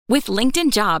With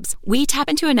LinkedIn Jobs, we tap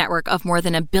into a network of more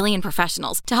than 1 billion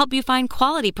professionals to help you find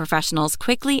quality professionals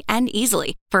quickly and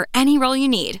easily for any role you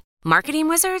need. Marketing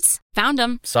wizards? Found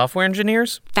them. Software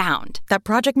engineers? Found. That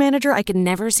project manager I could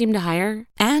never seem to hire?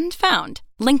 And found.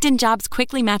 LinkedIn Jobs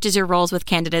quickly matches your roles with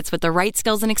candidates with the right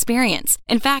skills and experience.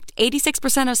 In fact,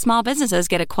 86% of small businesses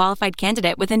get a qualified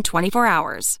candidate within 24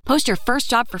 hours. Post your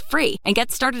first job for free and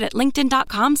get started at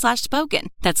linkedin.com/spoken.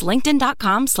 That's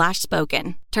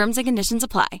linkedin.com/spoken. Terms and conditions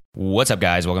apply. What's up,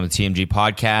 guys? Welcome to TMG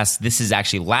Podcast. This is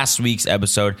actually last week's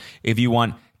episode. If you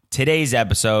want today's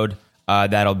episode,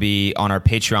 that'll be on our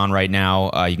Patreon right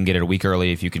now. You can get it a week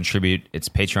early if you contribute. It's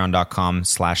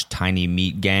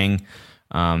patreon.com/tinymeatgang.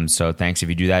 So thanks if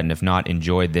you do that, and if not,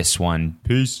 enjoy this one.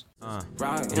 Peace. Oh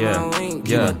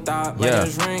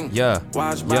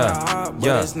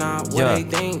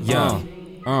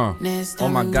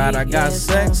my God, I got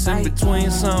sex in between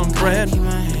some bread.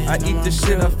 I eat this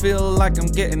shit, I feel like I'm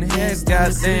getting head.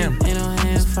 Goddamn,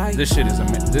 this shit is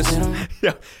amazing.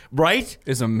 Yeah, right?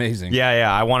 It's amazing.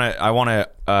 Yeah. I want to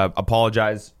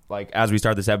apologize. Like as we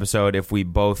start this episode, if we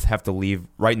both have to leave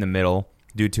right in the middle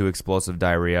due to explosive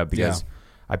diarrhea, because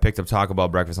I picked up Taco Bell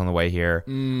breakfast on the way here.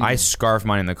 I scarfed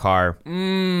mine in the car. We're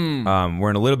in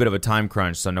a little bit of a time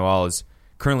crunch, so Noel is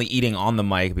currently eating on the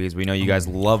mic because we know you guys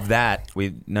love that.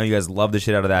 We know you guys love the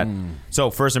shit out of that. So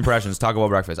first impressions, Taco Bell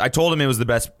breakfast. I told him it was the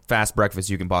best fast breakfast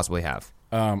you can possibly have.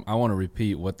 I want to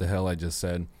repeat what the hell I just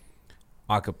said,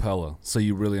 a cappella, so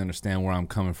you really understand where I'm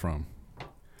coming from.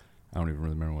 I don't even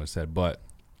really remember what I said, but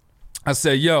I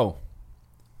said, yo,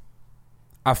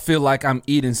 I feel like I'm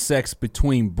eating sex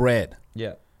between bread.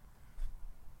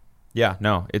 Yeah,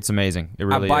 no, it's amazing. It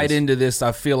really is. I bite into this,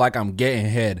 I feel like I'm getting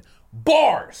head.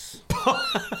 Bars!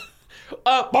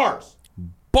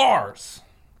 Bars!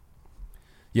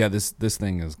 Yeah, this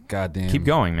thing is goddamn. Keep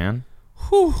going, man.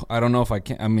 Whew, I don't know if I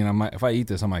can. I mean, I might. If I eat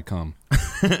this, I might come.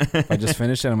 If I just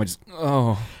finish it, I might just.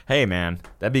 Oh. Hey, man,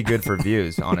 that'd be good for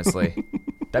views. Honestly,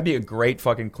 that'd be a great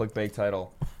fucking clickbait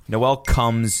title. Noel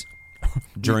comes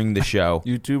during the show.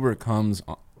 YouTuber comes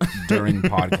during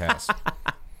podcast.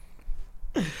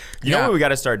 You know what we got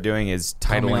to start doing is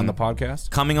titling Coming on the podcast.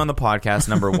 Coming on the podcast,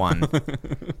 number one.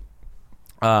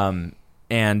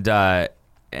 And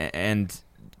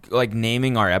like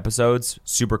naming our episodes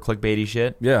super clickbaity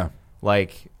shit. Yeah.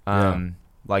 Like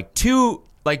two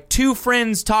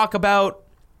friends talk about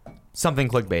something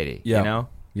clickbaity. Yeah. You know?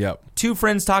 Yep. Two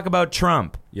friends talk about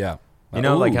Trump. Yeah. You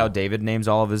know, like how David names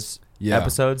all of his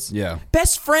episodes? Yeah.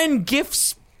 Best friend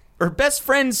gifts or best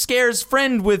friend scares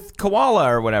friend with koala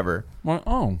or whatever. Well,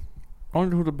 I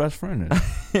wonder who the best friend is.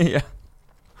 Yeah.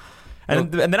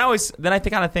 And then I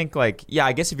kind of think like, yeah,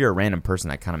 I guess if you're a random person,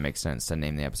 that kind of makes sense to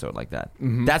name the episode like that.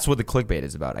 Mm-hmm. That's what the clickbait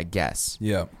is about, I guess.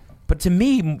 Yeah. But to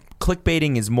me,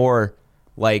 clickbaiting is more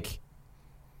like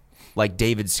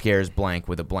David scares blank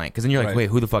with a blank. Because then you're like,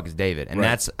 wait, who the fuck is David? And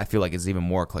that's, I feel like, is even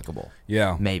more clickable.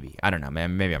 Yeah. Maybe. I don't know,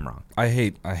 man. Maybe I'm wrong. I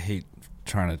hate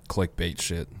trying to clickbait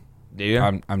shit. Do you?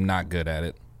 I'm not good at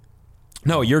it.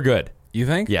 No, you're good. You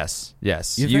think? Yes.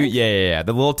 You think? Yeah.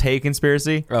 The Lil Tay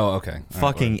conspiracy. Oh, okay.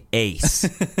 Fucking ace.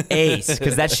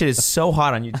 Because that shit is so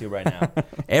hot on YouTube right now.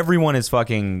 Everyone is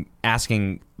fucking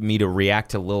asking me to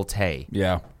react to Lil Tay.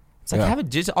 Yeah. It's like,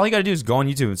 all you got to do is go on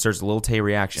YouTube and search Lil Tay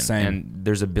reaction. Same. And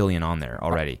there's 1 billion on there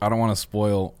already. I don't want to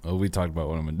spoil. We talked about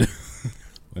what I'm going to do.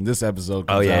 When this episode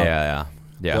comes out.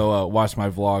 Yeah. Go watch my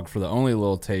vlog for the only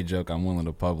Lil Tay joke I'm willing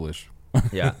to publish.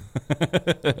 Yeah.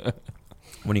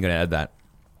 When are you going to add that?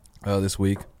 This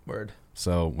week. Word.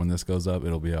 So when this goes up,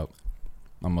 it'll be up.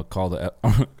 I'm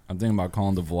thinking about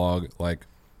calling the vlog like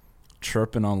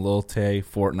chirping on Lil Tay,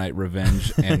 Fortnite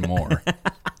Revenge, and more.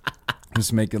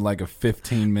 Just make it like a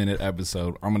 15-minute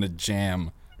episode. I'm gonna jam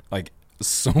like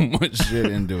so much shit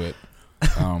into it.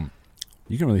 You can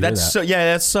really hear that.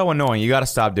 That's so annoying. You got to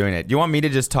stop doing it. You want me to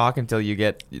just talk until you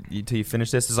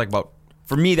finish this? It's like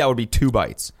for me that would be 2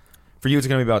 bites. For you, it's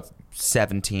gonna be about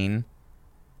 17.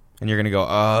 And you're going to go,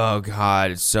 oh,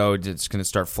 God, it's going to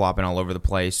start flopping all over the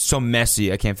place. So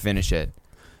messy, I can't finish it.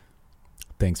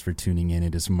 Thanks for tuning in.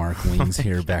 It is Mark Wings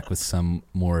here, back with some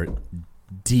more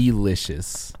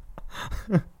delicious.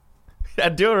 Yeah,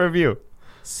 do a review.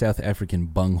 South African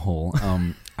bunghole.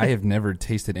 I have never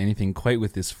tasted anything quite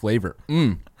with this flavor.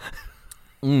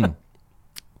 The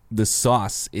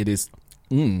sauce, it is,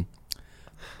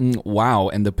 wow.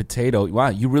 And the potato, wow,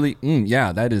 you really,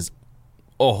 yeah, that is,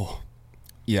 oh.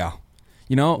 Yeah,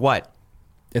 you know what?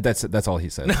 That's all he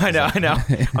said. I know.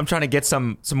 I'm trying to get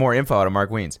some more info out of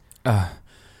Mark Wiens.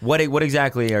 What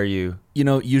exactly are you?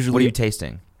 Usually, what are you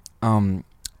tasting?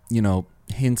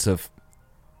 Hints of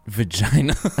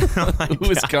vagina. Who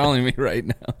is calling me right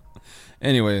now?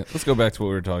 Anyway, let's go back to what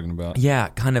we were talking about. Yeah,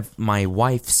 kind of my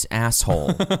wife's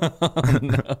asshole. I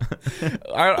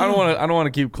don't want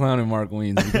to keep clowning Mark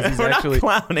Wiens because he's We're actually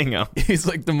not clowning him. he's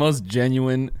like the most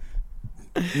genuine,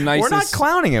 nicest. We're not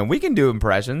clowning him. We can do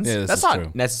impressions. Yeah, that's is not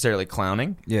true. necessarily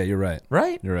clowning, Yeah, you're right.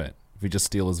 right? You're right. If we just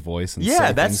steal his voice and Yeah,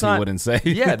 say that's things not he wouldn't say.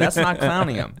 Yeah, that's not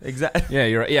clowning him. Exactly. Yeah,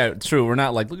 you're right. Yeah, true. We're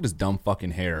not like, look at his dumb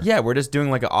fucking hair. Yeah, we're just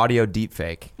doing like an audio deep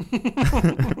fake.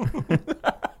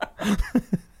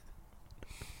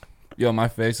 Yo, my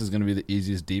face is gonna be the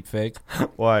easiest deep fake.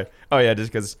 Why? Oh yeah,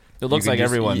 just because It looks like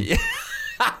everyone.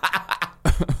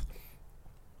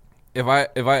 If I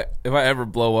ever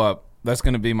blow up, that's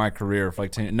gonna be my career for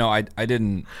like 10 years. No, I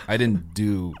didn't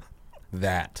do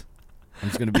that. I'm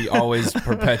just gonna be always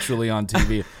perpetually on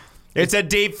TV. It's a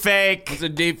deep fake. It's a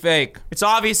deep fake. It's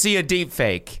obviously a deep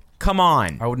fake. Come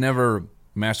on. I would never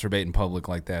masturbate in public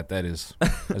like that.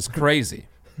 That's crazy.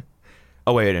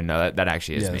 Oh wait, no, that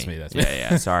actually is Yeah, me. that's me, that's me.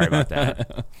 Yeah. Sorry about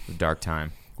that. Dark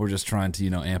time. We're just trying to,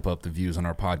 amp up the views on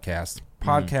our podcast.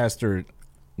 Podcaster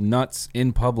nuts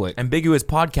in public. Ambiguous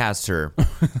podcaster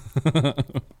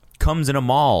comes in a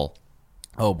mall.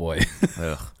 Oh boy.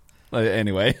 Ugh.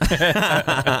 Anyway.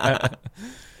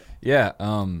 Yeah.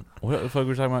 What the fuck were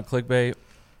we talking about? Clickbait.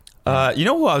 You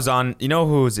know who I was on? You know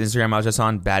whose Instagram I was just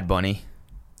on? Bad Bunny.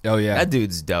 Oh yeah. That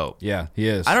dude's dope. Yeah, he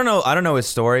is. I don't know his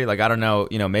story. Like I don't know.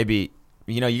 Maybe.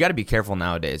 You got to be careful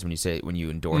nowadays when you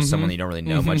endorse someone that you don't really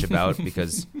know much about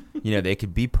because they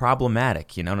could be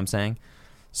problematic. You know what I'm saying?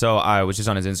 So I was just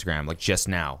on his Instagram like just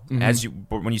now.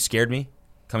 When you scared me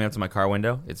coming up to my car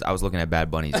window, I was looking at Bad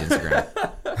Bunny's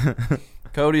Instagram.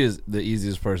 Cody is the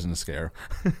easiest person to scare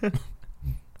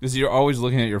because you're always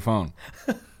looking at your phone.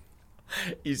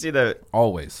 You see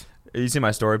Always. You see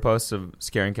my story posts of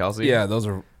scaring Kelsey? Yeah, those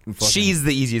are. She's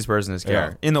the easiest person to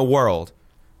scare in the world.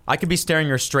 I could be staring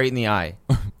her straight in the eye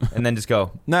and then just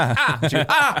go, Nah.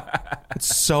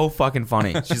 It's so fucking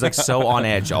funny. She's like so on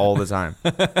edge all the time.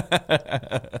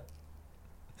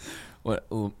 What?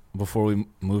 Before we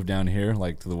moved down here,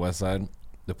 like to the west side,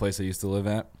 the place I used to live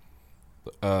at,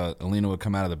 Alina would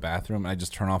come out of the bathroom and I'd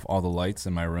just turn off all the lights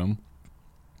in my room.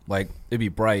 Like, it'd be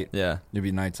bright. Yeah. It'd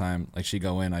be nighttime. Like, she'd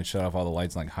go in, I'd shut off all the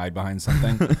lights and, like, hide behind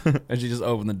something. And she'd just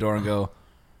open the door and go,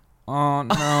 oh,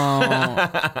 no.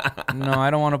 No, I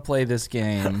don't want to play this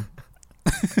game.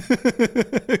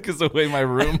 Because the way my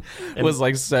room was,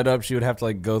 like, set up, she would have to,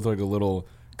 like, go through, like, a little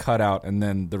cutout, and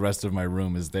then the rest of my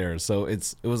room is there. So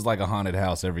it was like a haunted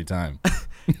house every time.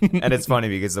 And it's funny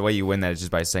because the way you win that is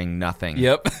just by saying nothing.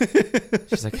 Yep.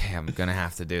 She's like, hey, I'm going to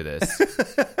have to do this.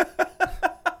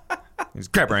 He's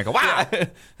grab her ankle. Wow.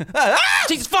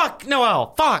 Jesus, fuck.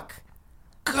 Noel. Fuck.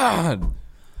 God.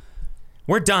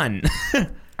 We're done.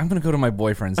 I'm going to go to my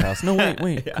boyfriend's house. No,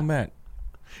 wait. Yeah. Come back.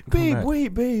 Wait,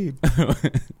 babe.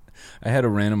 I had a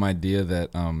random idea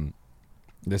that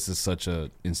this is such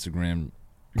a Instagram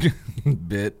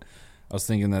bit. I was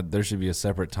thinking that there should be a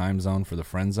separate time zone for the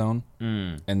friend zone,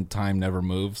 and time never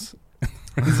moves.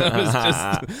 So it's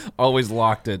just always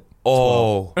locked at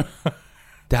 12.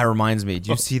 That reminds me. Did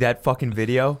you see that fucking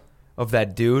video of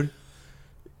that dude?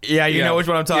 Yeah, you know which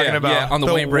one I'm talking about. Yeah, on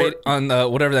the Wayne Brady, on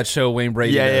whatever that show Wayne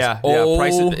Brady does. Yeah. Oh,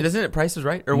 Isn't it Price is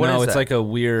Right? Or what no, is it's that? like a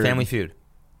weird Family Feud.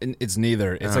 It's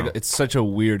neither. It's like it's such a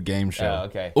weird game show. Oh,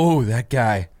 okay. Oh, that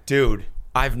guy, dude.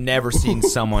 I've never seen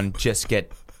someone just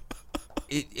get.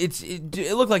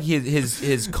 It looked like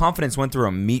his confidence went through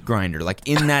a meat grinder. Like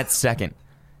in that second,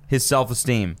 his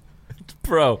self-esteem,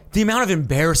 bro. The amount of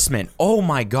embarrassment. Oh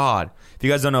my god! If you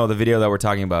guys don't know, the video that we're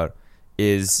talking about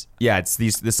is it's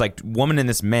this like woman and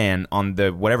this man on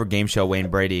the whatever game show Wayne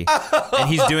Brady, and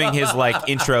he's doing his like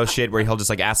intro shit where he'll just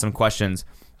like ask some questions.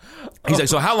 He's like,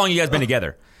 so how long you guys been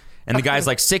together? And the guy's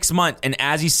like 6 months, and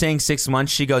as he's saying 6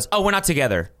 months, she goes, oh, we're not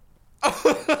together.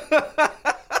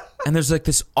 And there's like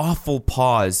this awful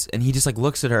pause, and he just like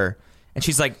looks at her, and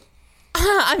she's like,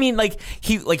 I mean,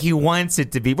 he wants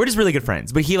it to be. We're just really good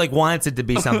friends, but he like wants it to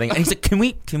be something. And he's like, can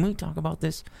we talk about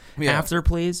this after,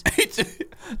 please,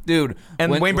 dude?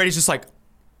 And Wayne Brady's just like,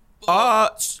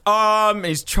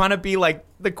 he's trying to be like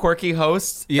the quirky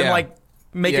host and like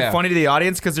make it funny to the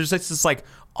audience because there's just this like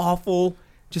awful,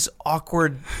 just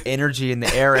awkward energy in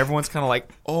the air. Everyone's kind of like,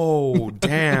 oh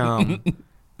damn.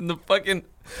 The fucking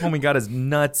homie got his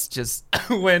nuts just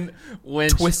when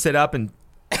twisted up and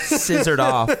scissored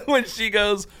off. When she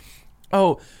goes,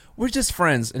 oh, we're just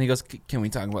friends, and he goes, can we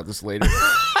talk about this later?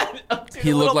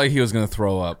 He looked like he was gonna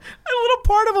throw up. A little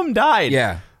part of him died.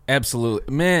 Yeah,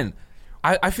 absolutely, man.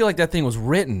 I feel like that thing was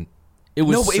written. It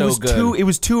was good. It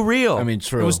was too real. I mean,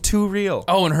 true. It was too real.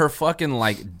 Oh, and her fucking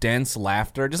like dense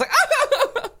laughter, just like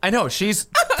I know she's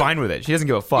fine with it. She doesn't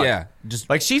give a fuck. Yeah, just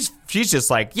like she's just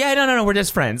like, yeah, no, we're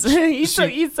just friends. he's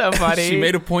so funny. She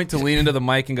made a point to lean into the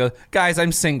mic and go, guys,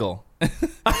 I'm single.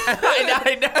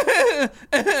 I know.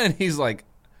 And he's like,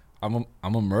 I'm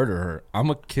gonna murder her. I'm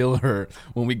gonna kill her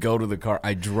when we go to the car.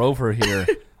 I drove her here.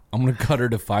 I'm gonna cut her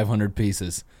to 500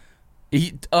 pieces.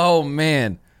 Oh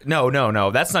man.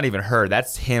 No. That's not even her.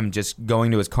 That's him just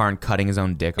going to his car and cutting his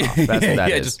own dick off. That's what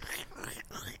that is.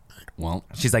 Well,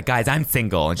 she's like, guys, I'm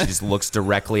single, and she just looks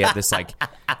directly at this like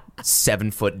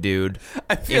 7-foot dude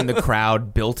in the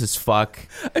crowd, built as fuck.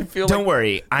 Don't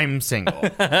worry, I'm single.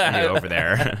 And you over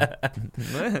there.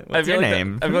 What's your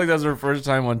name? I feel like that was her first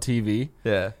time on TV.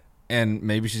 Yeah. And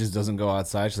maybe she just doesn't go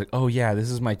outside. She's like, oh yeah, this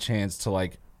is my chance to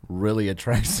like really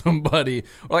attract somebody.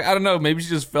 Or like, I don't know, maybe she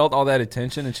just felt all that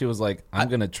attention and she was like, I'm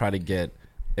gonna try to get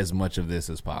as much of this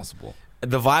as possible.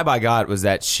 The vibe I got was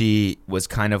that she was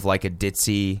kind of like a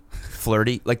ditzy,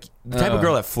 flirty, like the type of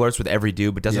girl that flirts with every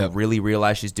dude but doesn't really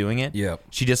realize she's doing it. Yep.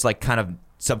 She just like kind of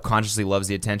subconsciously loves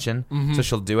the attention, so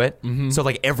she'll do it. So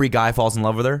like every guy falls in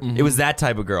love with her. It was that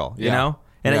type of girl, you know?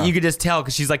 And you could just tell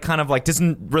because she's like kind of like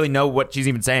doesn't really know what she's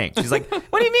even saying. She's like,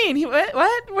 "What do you mean?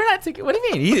 What? We're not together. What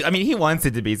do you mean?" He wants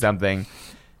it to be something.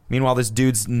 Meanwhile, this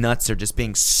dude's nuts are just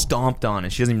being stomped on,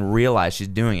 and she doesn't even realize she's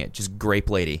doing it. Just grape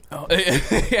lady. Oh,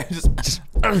 yeah, just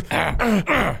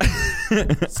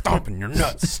stomping your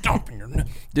nuts,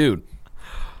 dude.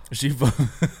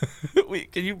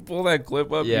 Wait, can you pull that clip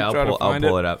up? Yeah, I'll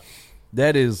pull it up.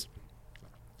 That is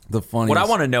the funniest. What I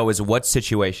want to know is what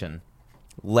situation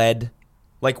led.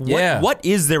 Like, what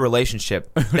is their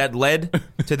relationship that led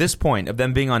to this point of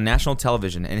them being on national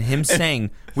television and him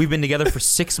saying, we've been together for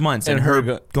 6 months, and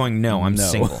her going, no, I'm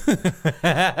single?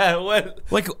 What?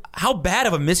 Like, how bad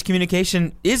of a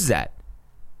miscommunication is that?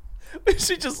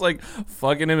 She just like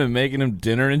fucking him and making him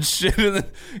dinner and shit, and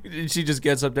then she just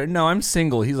gets up there. No, I'm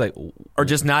single. He's like, or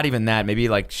just not even that. Maybe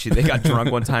like they got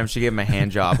drunk one time. She gave him a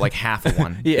hand job, like half of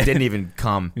one. Yeah. It didn't even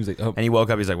come. He was like, oh. And he woke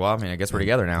up. He's like, well, I mean, I guess we're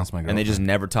together now. And they just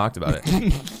never talked about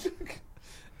it.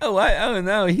 Oh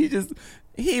no,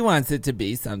 he wants it to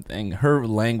be something. Her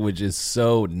language is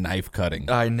so knife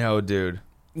cutting. I know, dude.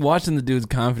 Watching the dude's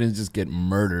confidence just get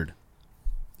murdered.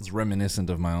 It's reminiscent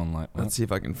of my own life. Let's see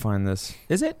if I can find this.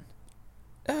 Is it?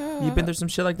 You been through some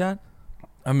shit like that?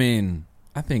 I mean,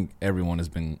 I think everyone has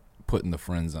been put in the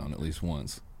friend zone at least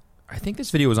once. I think this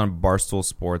video was on Barstool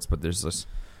Sports, but there's this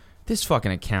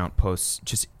fucking account posts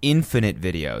just infinite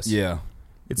videos. Yeah.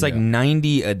 It's like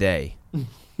 90 a day.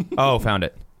 Oh, found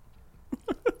it.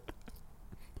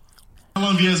 How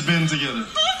long have you guys been together?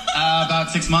 About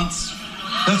 6 months.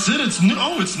 That's it? It's new.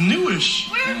 Oh, it's newish.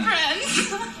 We're friends.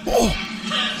 Oh.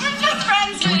 We're just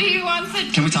friends, but he wants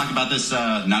it. Can we talk about this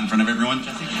not in front of everyone,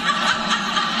 Jesse?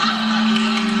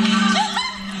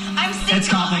 I'm single. It's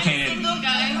complicated. I'm single,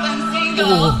 guys. I'm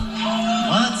single.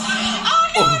 What?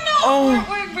 Oh, no.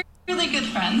 We're really good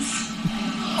friends.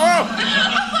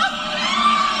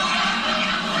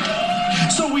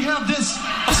 So we have this.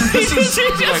 She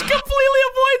just completely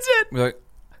avoids it. We're like,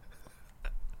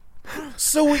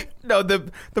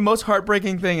 The most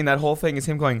heartbreaking thing in that whole thing is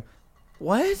him going,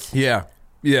 what? yeah.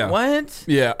 What?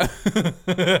 Yeah.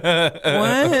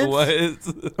 What? What?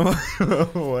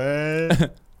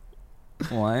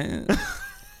 What?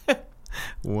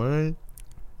 What?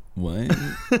 What?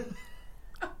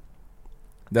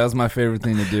 That was my favorite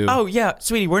thing to do. Oh, yeah,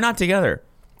 sweetie, we're not together.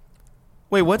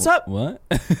 Wait, what's up? What?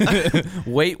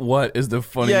 Wait, what is the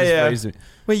funniest phrase?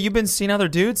 Wait, you've been seeing other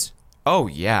dudes? Oh,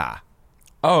 yeah.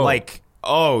 Oh.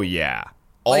 Oh, yeah.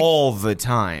 All the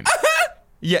time.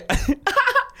 Yeah.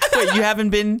 Wait, you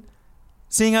haven't been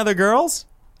seeing other girls?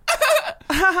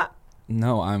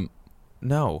 No,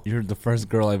 No. you're the first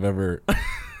girl I've ever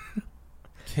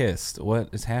kissed. What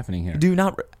is happening here? Do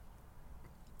not...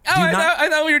 I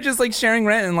thought we were just like sharing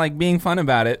rent and like being fun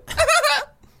about it.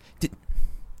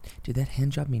 Did that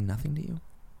hand job mean nothing to you?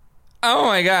 Oh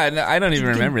my god, no, I don't even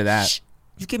remember that. Shh,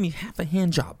 you gave me half a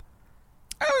hand job.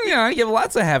 Oh yeah, I give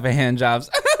lots of half a hand jobs.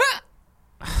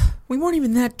 We weren't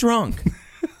even that drunk.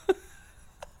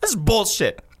 This is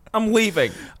bullshit. I'm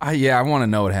leaving. I want to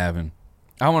know what happened.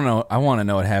 I want to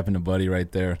know what happened to Buddy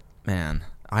right there. Man,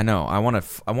 I know. I want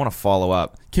to follow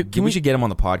up. Can we should get him on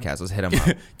the podcast. Let's hit him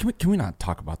up. Can we not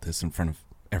talk about this in front of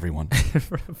everyone?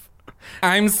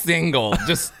 I'm single.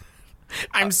 Just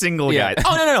I'm single, yeah. guys.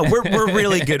 Oh no. We're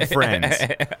really good friends.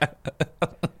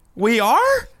 We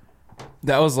are?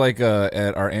 That was like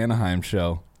at our Anaheim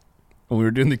show when we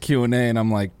were doing the Q&A, and I'm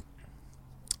like,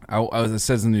 it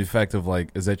says in the effect of like,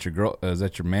 is that your girl? Is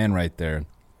that your man right there?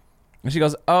 And she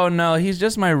goes, oh no, he's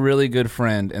just my really good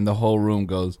friend. And the whole room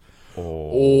goes,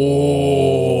 Oh.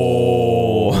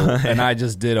 And I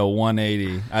just did a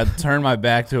 180. I turned my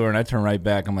back to her, and I turned right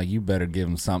back. I'm like, you better give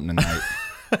him something tonight.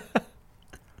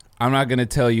 I'm not going to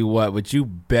tell you what, but you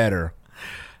better.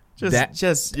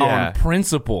 Just on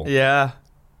principle. Yeah.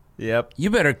 Yep. You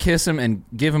better kiss him and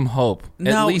give him hope.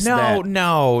 At least that.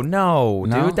 No, No?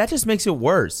 dude. That just makes it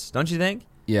worse, don't you think?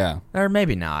 Yeah. Or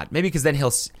maybe not. Maybe because then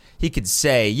he could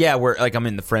say, yeah, we're like I'm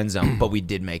in the friend zone, but we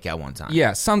did make out one time.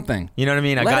 Yeah, something. You know what I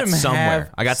mean? I Let got him somewhere.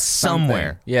 have I got something.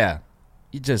 somewhere. Yeah.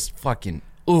 You just fucking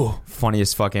ooh.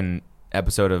 Funniest fucking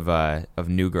episode of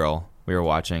New Girl we were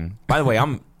watching. By the way,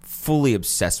 I'm fully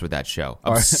obsessed with that show.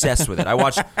 Obsessed with it. I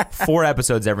watch 4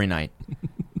 episodes every night.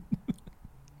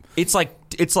 It's like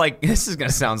this is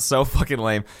gonna sound so fucking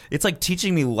lame. It's like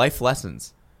teaching me life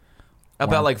lessons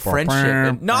about like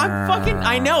friendship. No,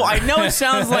 I know it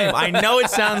sounds lame. I know it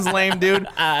sounds lame, dude.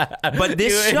 But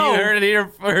this show, you heard it here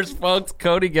first, folks.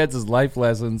 Cody gets his life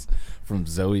lessons from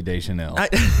Zooey Deschanel.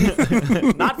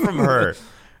 Not from her.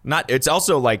 It's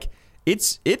also like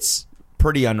it's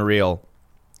pretty unreal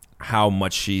how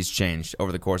much she's changed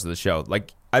over the course of the show.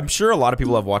 Like I'm sure a lot of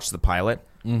people have watched the pilot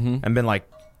and been like,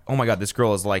 "Oh my god, this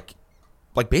girl is like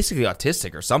basically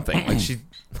autistic or something." Like she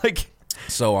like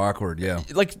so awkward, yeah.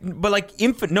 Like but like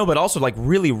but also like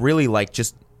really really like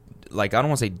just like I don't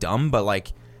want to say dumb, but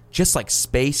like just like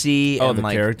spacey. Oh, and the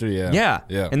like, character, yeah.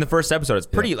 In the first episode, it's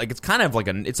pretty like it's kind of like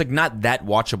it's like not that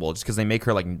watchable just because they make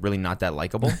her like really not that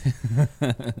likable.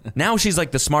 Now she's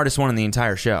like the smartest one in the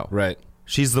entire show. Right.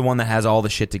 She's the one that has all the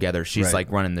shit together. She's Right.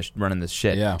 like running this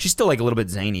shit. Yeah. She's still like a little bit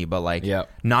zany, but like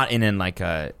not in like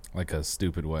a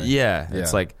stupid way. Yeah.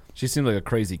 It's like she seemed like a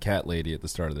crazy cat lady at the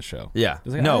start of the show. Yeah. It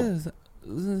was like, No.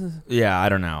 Yeah, I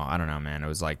don't know, man. It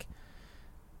was like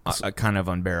kind of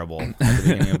unbearable at the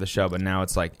beginning of the show, but now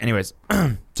it's like, anyways.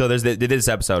 So they did this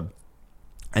episode,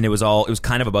 and it was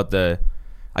kind of about the,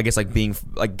 I guess like being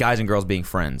like guys and girls being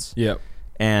friends. Yep.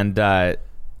 And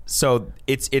so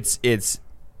it's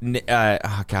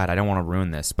oh god, I don't want to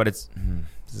ruin this, but this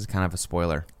is kind of a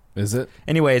spoiler. Is it?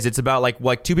 Anyways, it's about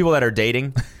like two people that are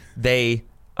dating. They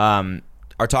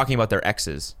are talking about their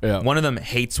exes. Yeah. One of them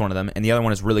hates one of them, and the other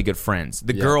one is really good friends.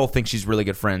 The girl thinks she's really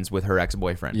good friends with her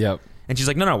ex-boyfriend. Yep. And she's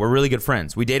like, no, we're really good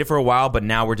friends. We dated for a while, but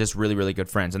now we're just really, really good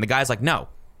friends. And the guy's like, no,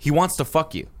 he wants to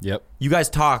fuck you. Yep. You guys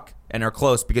talk and are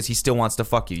close because he still wants to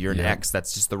fuck you. You're an ex.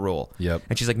 That's just the rule. Yep.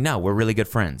 And she's like, no, we're really good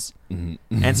friends.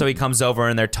 Mm-hmm. And so he comes over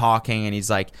and they're talking and he's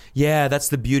like, yeah, that's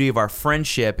the beauty of our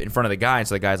friendship in front of the guy. And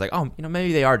so the guy's like, oh,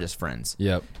 maybe they are just friends.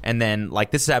 Yep. And then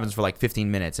like this happens for like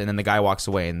 15 minutes and then the guy walks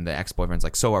away and the ex-boyfriend's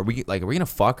like, so are we going to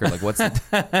fuck or like what's it's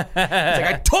like,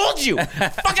 I told you.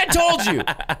 Fucking told you.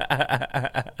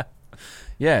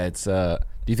 Yeah, it's do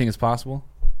you think it's possible?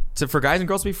 So for guys and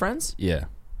girls to be friends? Yeah.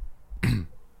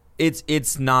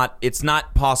 It's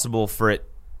not possible for it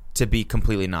to be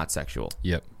completely not sexual.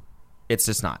 Yep. It's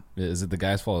just not. Is it the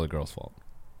guy's fault or the girl's fault?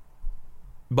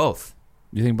 Both.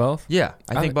 You think both? Yeah,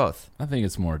 I think both. I think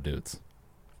it's more dudes.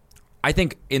 I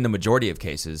think in the majority of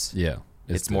cases, Yeah.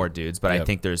 it's more dudes, but I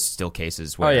think there's still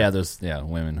cases where Oh yeah, there's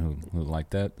women who like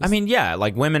that. I mean, yeah,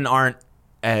 like women aren't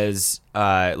as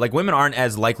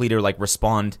likely to like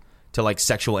respond to like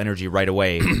sexual energy right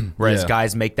away, whereas Yeah.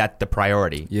 guys make that the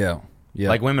priority. Yeah. Yeah.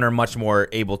 Like women are much more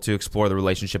able to explore the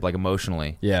relationship like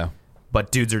emotionally. Yeah. But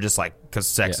dudes are just like, because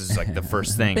sex is like the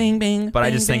first thing. Bing, bing, but I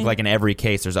bing, just think bing. like in every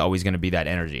case, there's always going to be that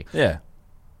energy. Yeah.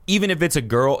 Even if it's a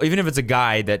girl, even if it's a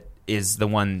guy that is the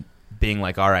one being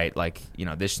like, all right, like,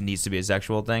 this needs to be a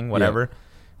sexual thing, whatever. Yeah.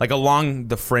 Like along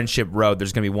the friendship road,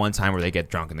 there's going to be one time where they get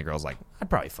drunk and the girl's like, I'd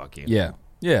probably fuck you. Yeah.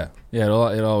 Yeah. Yeah.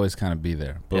 It'll always kind of be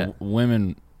there. But Yeah.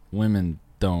 women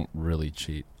don't really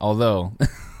cheat. Although.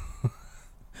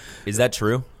 Is that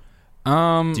true?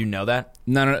 Do you know that?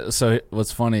 No. So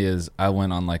what's funny is I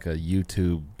went on like a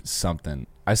YouTube something.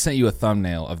 I sent you a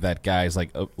thumbnail of that guy's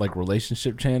like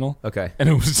relationship channel. Okay. And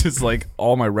it was just like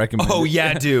all my recommendations. Oh,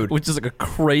 yeah, dude. Which is like a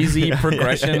crazy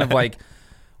progression of like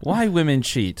why women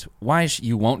cheat, why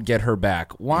you won't get her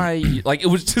back, why like it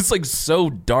was just like so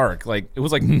dark. Like it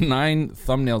was like 9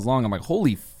 thumbnails long. I'm like,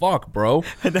 holy fuck, bro.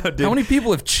 I know, dude. How many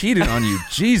people have cheated on you?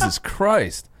 Jesus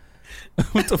Christ.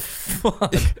 What the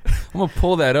fuck? I'm gonna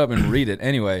pull that up and read it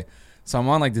anyway. So I'm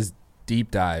on like this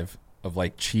deep dive of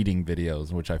like cheating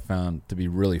videos, which I found to be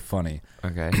really funny.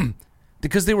 Okay.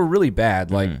 Because they were really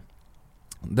bad. Like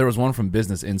there was one from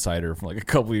Business Insider from like a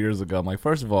couple years ago. I'm like,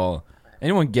 first of all,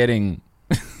 anyone getting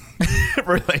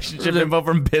Relationship info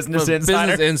from Business Insider.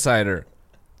 Business Insider,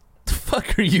 the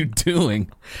fuck are you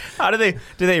doing? How do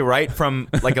they write from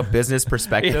like a business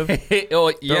perspective?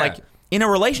 Oh, yeah. They're like, in a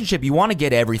relationship, you want to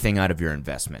get everything out of your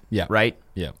investment. Yeah. Right?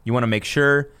 Yeah. You want to make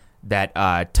sure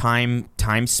that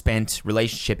time spent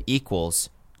relationship equals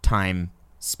time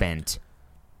spent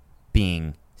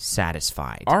being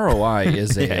satisfied. ROI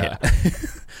is a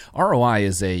ROI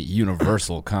is a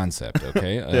universal concept.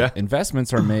 Okay,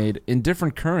 investments are made in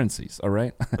different currencies. All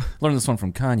right, learned this one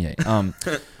from Kanye.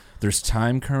 There's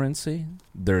time currency,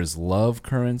 there's love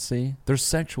currency, there's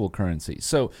sexual currency.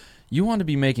 So you want to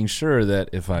be making sure that,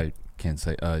 if I can't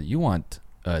say, you want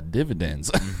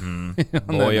dividends.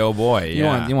 Boy, oh boy, you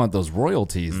want those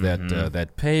royalties,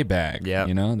 that payback. Yep.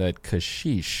 That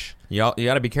kashish. You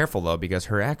got to be careful, though, because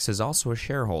her ex is also a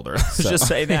shareholder. Let's just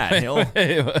say that. I'll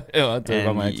tell you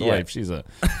about my ex-wife. She's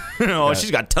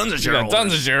she's got tons of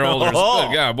shareholders. Oh.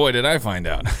 Good God, boy, did I find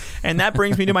out. And that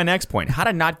brings me to my next point. How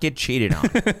to not get cheated on.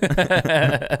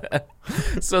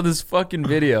 So this fucking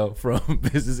video from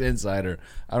Business Insider,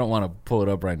 I don't want to pull it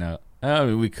up right now. I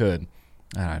mean, we could.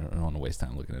 I don't want to waste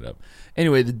time looking it up.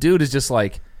 Anyway, the dude is just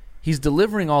like, he's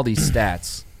delivering all these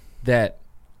stats that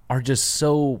are just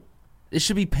so... It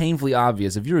should be painfully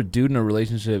obvious. If you're a dude in a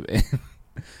relationship and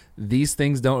these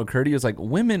things don't occur to you, it's like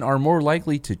women are more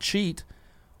likely to cheat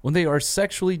when they are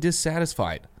sexually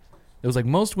dissatisfied. It was like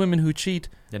most women who cheat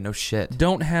no shit.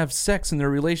 don't have sex in their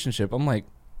relationship. I'm like,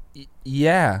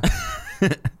 yeah.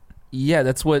 Yeah,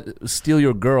 that's what steal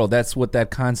your girl. That's what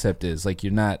that concept is. Like,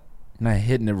 you're not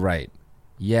hitting it right.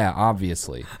 Yeah,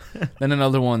 obviously. Then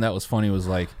another one that was funny was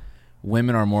like,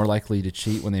 women are more likely to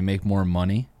cheat when they make more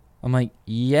money. I'm like,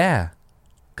 yeah.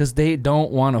 Because they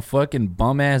don't want a fucking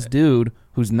bum-ass dude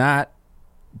who's not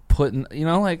putting,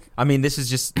 I mean, this is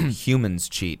just humans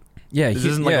cheat. Yeah. This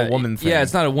isn't like a woman thing. Yeah,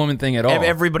 it's not a woman thing at all.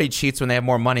 Everybody cheats when they have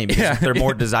more money because they're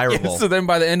more desirable. Yeah, so then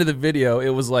by the end of the video, it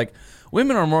was like,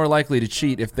 women are more likely to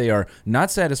cheat if they are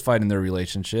not satisfied in their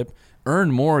relationship,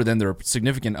 earn more than their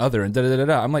significant other, and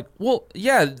da-da-da-da. I'm like, well,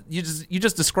 yeah, you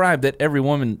just described that every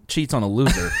woman cheats on a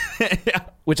loser,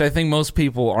 which I think most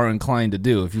people are inclined to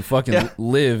do. If you fucking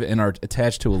live and are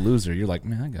attached to a loser, you're like,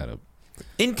 man, I gotta...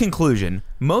 In conclusion,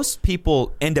 most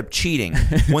people end up cheating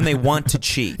when they want to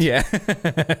cheat. Yeah.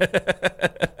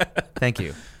 Thank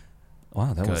you.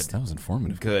 Wow, that was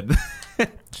informative. Good.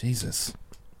 Jesus.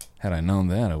 Had I known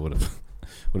that, I would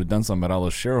have done something about all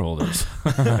those shareholders.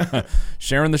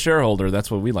 Sharon the shareholder,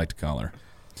 that's what we like to call her.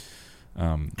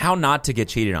 How not to get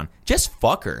cheated on. Just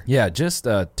fuck her. Yeah, just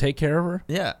take care of her.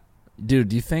 Yeah. Dude,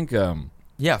 do you think...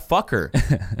 yeah, fuck her.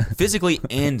 Physically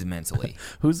and mentally.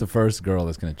 Who's the first girl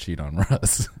that's going to cheat on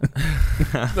Russ?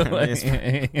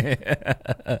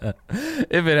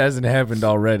 If it hasn't happened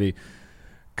already.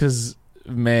 Because,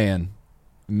 man,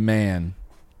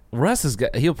 Russ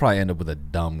he'll probably end up with a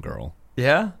dumb girl.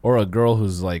 Yeah? Or a girl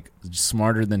who's, like,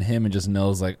 smarter than him and just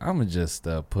knows, like, I'm going to just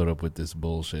put up with this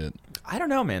bullshit. I don't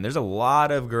know, man. There's a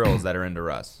lot of girls that are into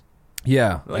Russ.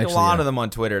 Yeah. Like, actually, a lot of them on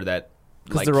Twitter that,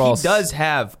 like, he does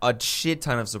have a shit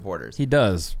ton of supporters. He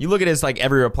does. You look at his, like,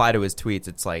 every reply to his tweets,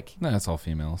 it's like... No, it's all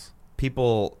females.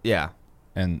 People, yeah.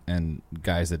 And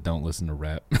guys that don't listen to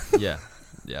rap. Yeah.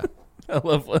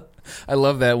 I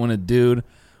love that when a dude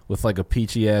with, like, a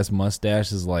peachy-ass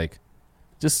mustache is, like...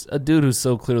 Just a dude who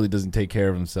so clearly doesn't take care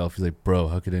of himself. He's like, bro,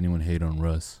 how could anyone hate on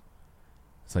Russ?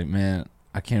 It's like, man,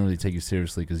 I can't really take you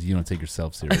seriously because you don't take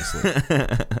yourself seriously.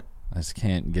 I just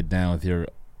can't get down with your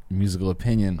musical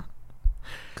opinion.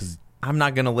 Cause I'm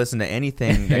not going to listen to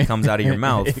anything that comes out of your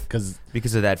mouth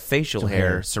because of that facial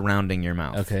hair surrounding your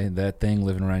mouth. Okay, that thing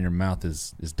living around your mouth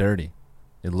is dirty.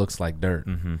 It looks like dirt.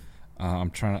 Mm-hmm.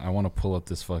 I want to pull up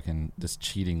this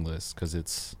cheating list because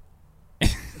it's...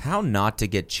 How not to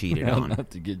get cheated on. Not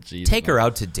to get cheated Take her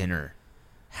out to dinner.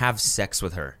 Have sex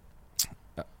with her.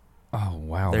 Oh,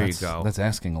 wow. There you go. That's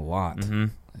asking a lot.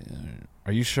 Mm-hmm.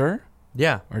 Are you sure?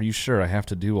 Yeah. Are you sure I have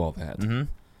to do all that?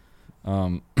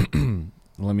 Mm-hmm.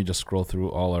 Let me just scroll through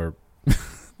all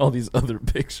these other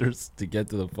pictures to get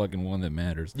to the fucking one that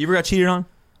matters. You ever got cheated on?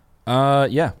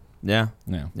 Yeah. Yeah?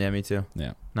 Yeah. Yeah, me too.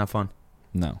 Yeah. Not fun.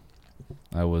 No.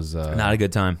 I was... Not a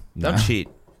good time. Don't cheat.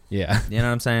 Yeah. You know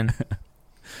what I'm saying?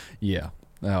 Yeah.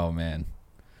 Oh, man.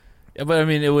 Yeah, but I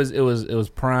mean, it was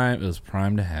prime. It was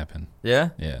prime to happen. Yeah.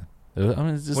 Yeah. What do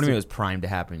you mean it was prime to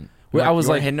happen? I was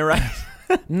like hitting her right.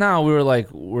 No,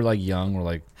 we're young. We're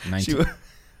like 19.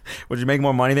 Would you make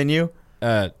more money than you?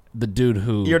 The dude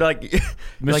who you're like,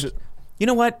 you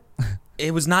know what?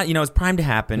 It was not. It was prime to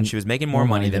happen. She was making more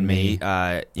money than me.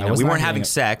 We weren't having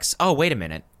sex. Oh, wait a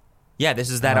minute. Yeah,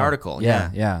 this is that article.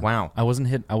 Yeah. Wow. I was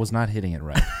not hitting it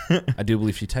right. I do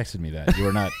believe she texted me that. You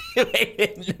were not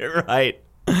hitting it right.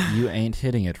 You ain't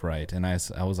hitting it right. And I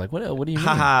was like, what do you mean?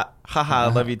 Ha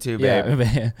ha, love you too, babe.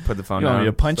 Yeah. Put the phone you down. Want me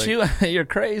to punch you? You're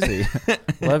crazy.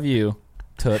 Love you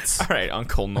toots. All right,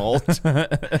 Uncle Nolt.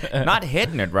 Not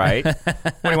hitting it right.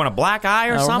 What, do you want a black eye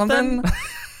or something?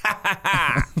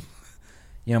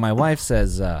 You know, my wife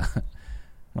says, am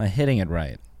I hitting it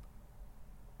right?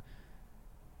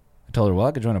 I told her, well,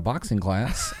 I could join a boxing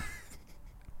class.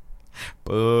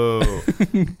 Boo.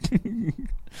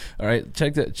 All right,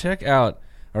 check out.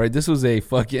 All right, this was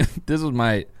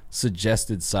my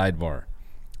suggested sidebar.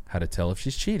 How to tell if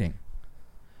she's cheating.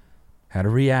 How to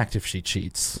react if she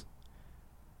cheats.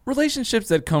 Relationships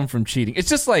that come from cheating. It's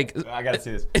just like, I gotta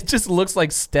see this. It just looks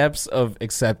like steps of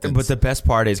acceptance. But the best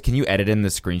part is, can you edit in the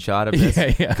screenshot of this?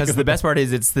 Yeah. Because the best part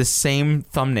is it's the same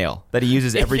thumbnail that he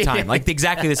uses every time. Like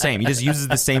exactly the same. He just uses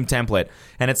the same template.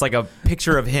 And it's like a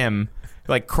picture of him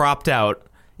like cropped out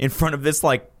in front of this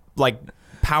like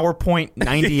PowerPoint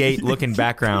 98 looking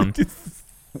background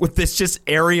with this just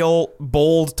Arial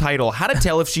bold title. How to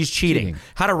tell if she's cheating.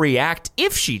 How to react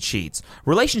if she cheats.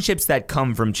 Relationships that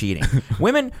come from cheating.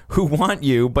 Women who want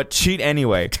you but cheat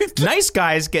anyway. Nice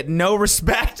guys get no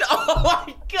respect. Oh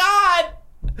my God.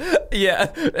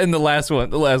 Yeah, and the last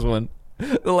one.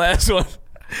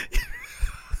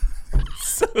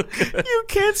 So good. You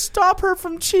can't stop her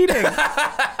from cheating.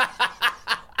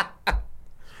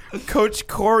 Coach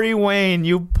Corey Wayne,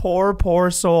 you poor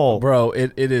soul. Bro,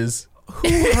 it is. Who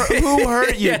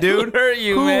hurt you, dude? Who hurt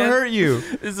you, Who man? hurt you?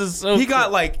 This is so He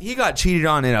got cheated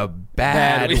on in a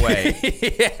bad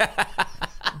way. Yeah.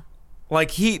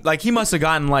 Like he must have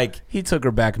gotten like, He took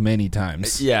her back many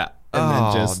times. yeah. And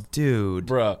then just, dude.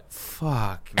 bro.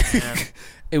 Fuck, man.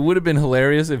 It would have been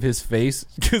hilarious if his face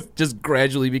just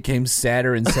gradually became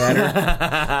sadder and sadder.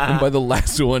 And by the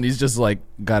last one, he's just like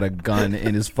got a gun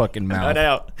in his fucking mouth.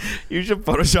 No. You should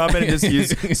Photoshop it and just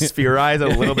use spherize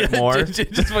a little bit more.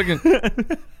 Just fucking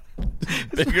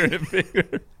bigger and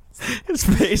bigger. His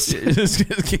face. It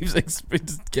just keeps like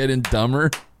just getting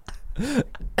dumber. You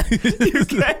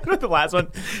can't, with the last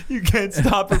one, you can't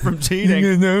stop her from cheating.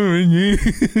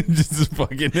 Just his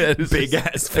fucking head is Big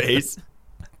ass face.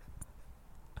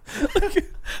 fucking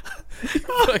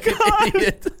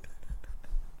idiot.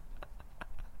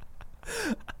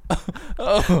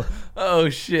 Oh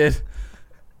shit.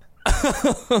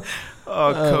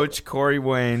 Coach Corey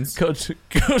Wayne's. Coach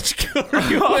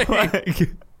Corey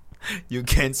Wayne. You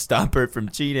can't stop her from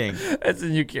cheating. That's a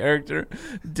new character.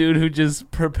 Dude who just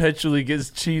perpetually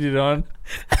gets cheated on.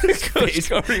 Coach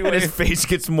Corey And Wayne. his face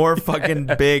gets more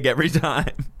fucking big every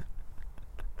time.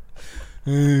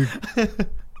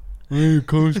 Hey,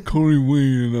 Coach Corey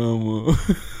Wayne, and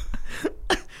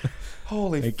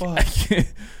Holy I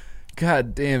can't.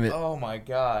 God damn it. Oh my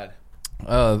God.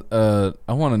 I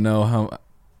want to know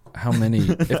how many.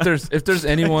 If there's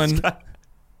anyone,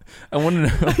 I want to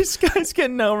know. Nice guys get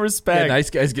no respect. Yeah, nice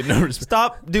guys get no respect.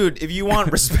 Stop, dude. If you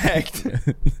want respect,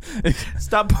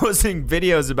 stop posting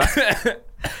videos about.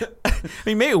 I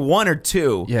mean, maybe one or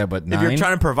two. Yeah, but if you're 9?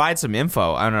 trying to provide some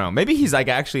info, I don't know. Maybe he's like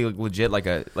actually legit, like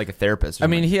a therapist. Or I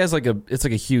mean, something. he has it's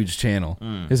like a huge channel.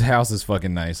 His house is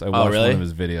fucking nice. I watched really? one of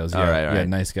his videos. Yeah, All right. yeah.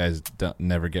 Nice guys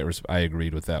never get respect. I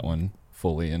agreed with that one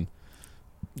fully and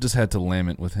just had to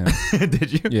lament with him.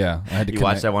 Did you? Yeah, I had to. You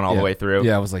watched that one all the way through?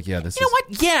 Yeah, I was like, yeah, this. You know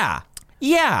what?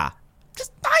 Yeah.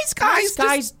 Just nice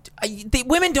guys. The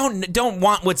women don't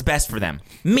want what's best for them.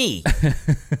 Me.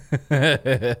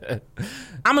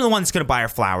 I'm the one that's gonna buy her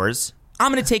flowers.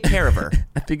 I'm gonna take care of her.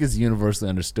 I think it's universally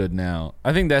understood now.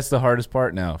 I think that's the hardest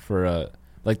part now for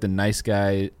like the nice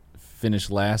guy finish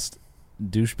last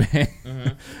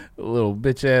douchebag, little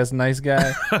bitch ass nice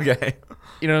guy. Okay.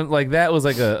 You know, like that was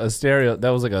like a stereo. That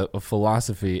was like a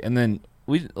philosophy, and then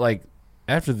we like.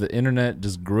 After the internet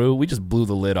just grew, we just blew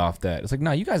the lid off that. It's like,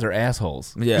 no, you guys are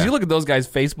assholes. Yeah. 'Cause you look at those guys'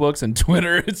 Facebooks and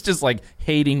Twitter, it's just like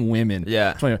hating women.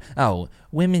 Yeah. Oh,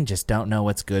 women just don't know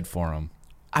what's good for them.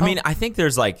 I mean, I think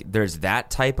there's that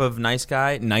type of nice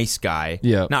guy.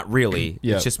 Yeah. Not really.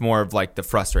 Yeah. It's just more of like the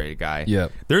frustrated guy. Yeah.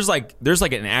 There's like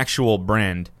an actual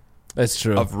brand That's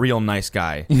true. of real nice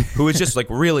guy who is just like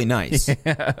really nice.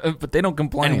 But they don't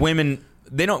complain. And women,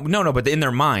 they don't. No, but in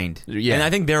their mind. Yeah. And I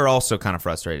think they're also kind of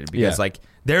frustrated because like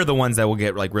they're the ones that will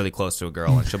get like really close to a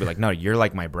girl and she'll be like, "No, you're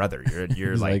like my brother.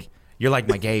 You're like you're like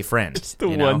my gay friend." the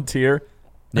you know? one tier.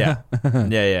 Yeah.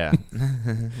 Yeah.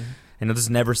 And he'll just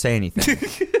never say anything.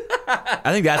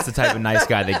 I think that's the type of nice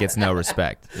guy that gets no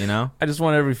respect, you know? I just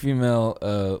want every female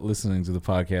listening to the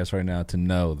podcast right now to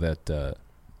know that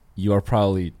you are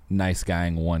probably nice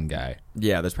guying one guy.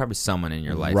 Yeah, there's probably someone in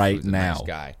your life Right who's a now. nice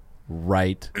guy.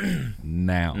 Right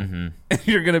now. And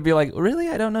you're going to be like, really?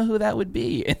 I don't know who that would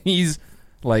be. And he's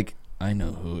like, I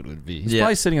know who it would be. He's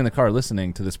probably sitting in the car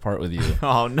listening to this part with you.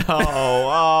 Oh, no.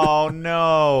 Oh,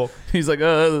 no. He's like,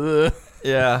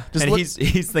 Yeah, Just and look-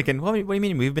 he's thinking, what do you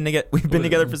mean? We've been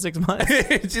together for 6 months.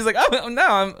 She's like, oh no,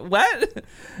 I'm what?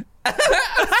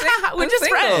 We're just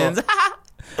friends.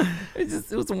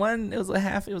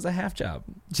 It was a half job.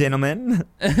 Gentlemen,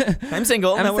 I'm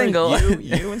single. I'm No, we're single.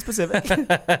 You in specific.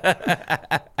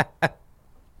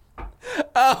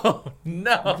 Oh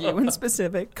no. You in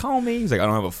specific. Call me. He's like, I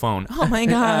don't have a phone. Oh my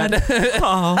god.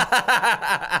 Oh.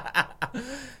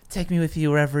 Take me with you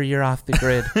wherever you're off the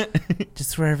grid.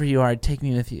 Just wherever you are, take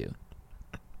me with you.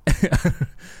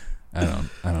 I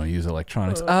don't use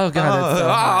electronics. Oh god, that's so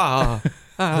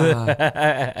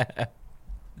hot.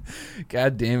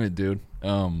 God damn it, dude.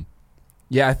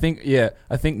 I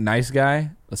think nice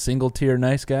guy, a single tier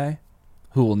nice guy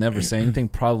who will never say anything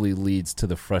probably leads to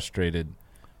the frustrated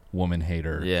woman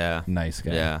hater. Yeah. Nice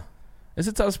guy. Yeah. It's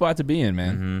a tough spot to be in,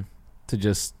 man. Mm-hmm. To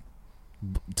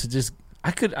just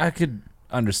I could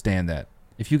understand that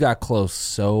if you got close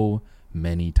so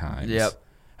many times. Yep.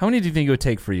 How many do you think it would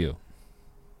take for you?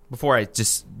 Before I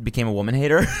just became a woman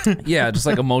hater. Yeah, just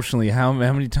like emotionally, how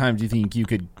many times do you think you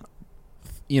could,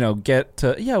 get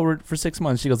to? Yeah, we're for 6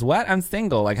 months. She goes, "What? I'm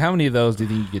single." Like, how many of those do you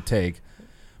think you could take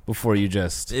before you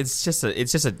just? It's just a.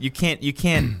 You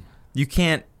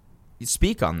can't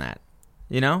speak on that.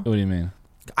 You know. What do you mean?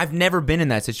 I've never been in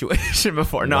that situation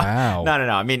before. No, Wow. no.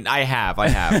 I mean, I have. I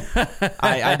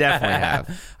definitely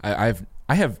have.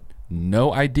 I have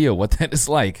no idea what that is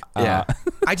like. Yeah.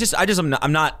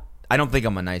 I'm not. I don't think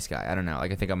I'm a nice guy. I don't know.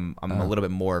 Like, I think I'm a little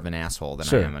bit more of an asshole than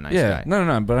I am a nice guy.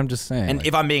 No. But I'm just saying. And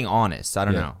if I'm being honest, I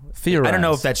don't know. Theorize. I don't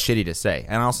know if that's shitty to say,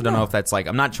 and I also don't know if that's like.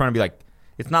 I'm not trying to be like.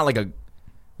 It's not like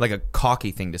a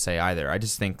cocky thing to say either. I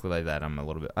just think like that I'm a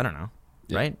little bit. I don't know.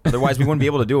 Right? Otherwise, we wouldn't be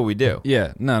able to do what we do.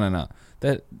 Yeah. No.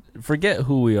 That forget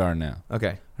who we are now. Okay.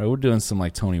 All right, we're doing some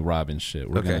like Tony Robbins shit.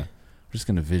 We're just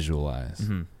gonna visualize.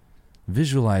 Mm-hmm.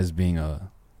 Visualize being a.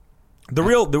 The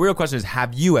real question is: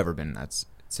 have you ever been in that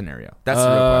scenario? That's the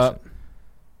real question.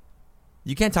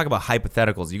 You can't talk about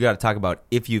hypotheticals. You got to talk about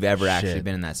if you've ever actually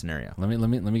been in that scenario. Let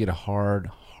me get a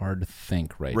hard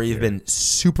think right where here. you've been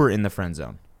super in the friend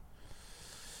zone.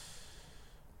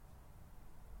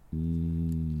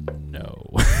 No.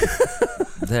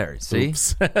 There, see,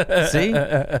 see.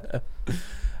 Yeah.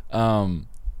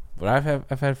 But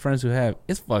I've had friends who have.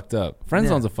 It's fucked up. Friend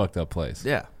zone's a fucked up place.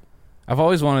 Yeah. I've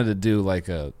always wanted to do like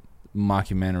a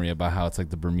mockumentary about how it's like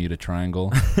the Bermuda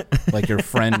Triangle. Like your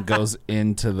friend goes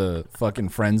into the fucking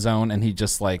friend zone and he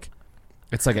just like,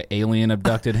 it's like an alien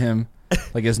abducted him.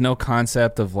 Like there's no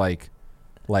concept of like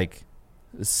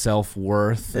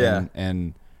self-worth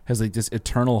and has like this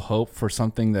eternal hope for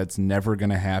something that's never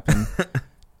gonna happen.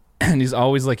 And he's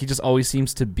always like, he just always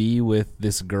seems to be with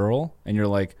this girl, and you're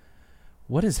like,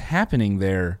 what is happening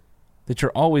there that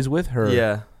you're always with her?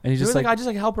 Yeah. And he's just like, I just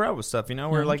like help her out with stuff, you know?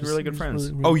 We're Yeah, like just- really good just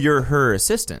friends. really- Oh, you're her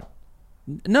assistant.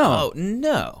 no, Oh,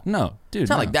 no. no, dude, It's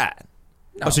not no. like that.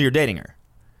 No. Oh, so you're dating her.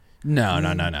 No.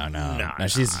 No,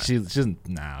 She's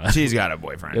no. She's got a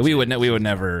boyfriend. Yeah, we would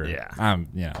never.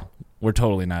 Yeah. We're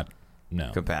totally not.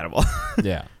 No. compatible.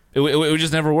 Yeah, it would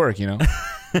just never work. You know,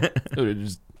 it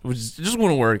just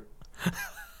wouldn't work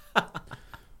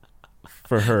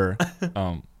for her.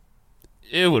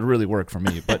 It would really work for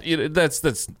me, but that's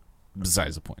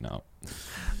besides the point. Now,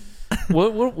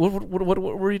 what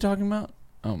were you talking about?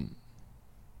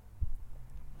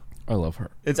 I love her.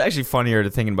 It's actually funnier to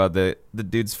thinking about the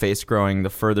dude's face growing the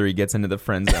further he gets into the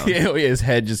friend zone. Yeah, his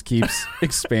head just keeps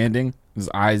expanding. His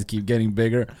eyes keep getting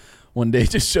bigger. One day, he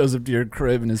just shows up to your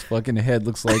crib, and his fucking head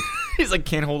looks like He's like,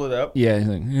 can't hold it up. yeah. He's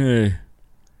like, hey.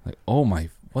 Like, oh my,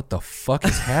 what the fuck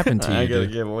has happened to you? I gotta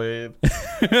dude? get laid.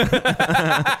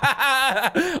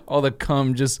 All the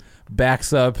cum just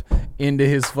backs up into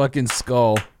his fucking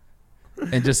skull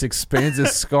and just expands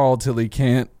his skull till he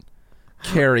can't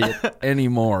carry it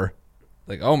anymore.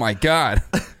 Like, oh my god,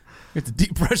 we have to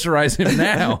depressurize him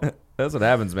now. That's what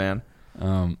happens, man.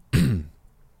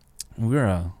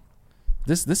 We're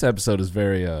this episode is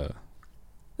very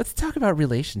let's talk about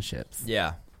relationships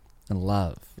Yeah. and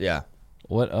love. Yeah.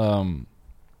 What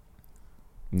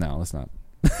no, let's not.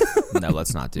 No,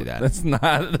 let's not do that. That's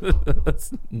not.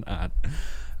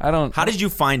 I don't. How did you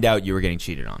find out you were getting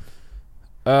cheated on?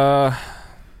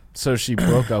 So she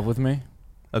broke up with me,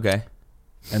 Okay.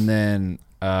 and then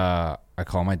I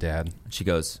call my dad. She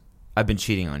goes, I've been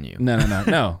cheating on you.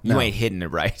 No. You ain't hitting it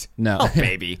right. No. Oh,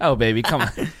 baby. Oh, baby, come on.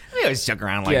 We always joke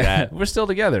around like Yeah, that. we're still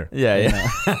together. Yeah, you yeah.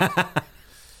 know.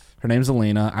 Her name's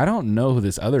Alina. I don't know who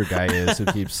this other guy is who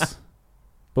keeps.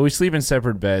 But we sleep in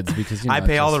separate beds because I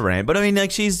pay all the rent. But I mean,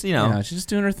 like, she's, Yeah, she's just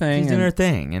doing her thing. she's doing her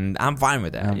thing. And I'm fine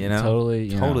with that, you know? Totally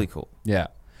Totally cool. Yeah.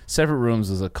 separate rooms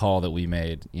was a call that we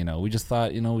made. You know, we just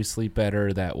thought, you know, we sleep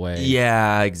better that way.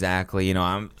 Yeah, exactly. You know,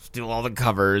 I'm still all the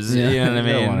covers. Yeah. You know what I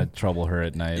mean? I don't want to trouble her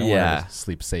at night. I want her to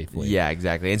sleep safely. Yeah,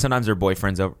 exactly. And sometimes her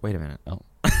boyfriend's over. Wait a minute.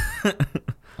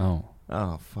 Oh.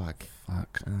 Oh, fuck.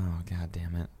 Fuck. Oh, god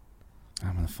damn it.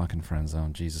 I'm in the fucking friend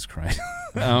zone. Jesus Christ.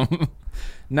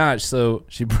 So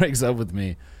she breaks up with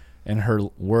me, and her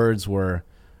words were,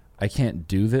 I can't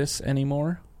do this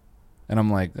anymore. And I'm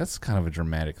like, that's kind of a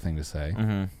dramatic thing to say.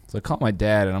 Mm-hmm. So I call my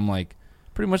dad, and I'm like,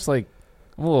 pretty much like,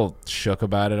 I'm a little shook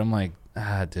about it. I'm like,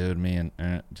 dude, me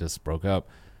and just broke up.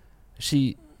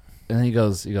 And then he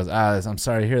goes, I'm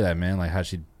sorry to hear that, man. Like, how'd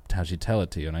she tell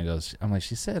it to you? And I'm like,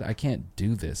 she said, I can't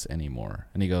do this anymore.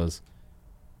 And he goes,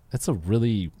 that's a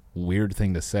really weird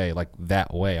thing to say, like,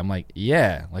 that way. I'm like,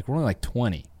 yeah, like, we're only like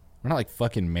 20. We're not like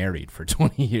fucking married for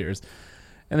 20 years.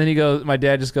 And then my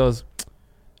dad just goes,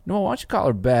 no, why don't you call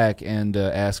her back and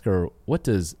ask her, what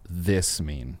does this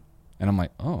mean? And I'm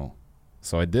like, oh.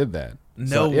 So I did that.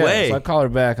 No way. So I call her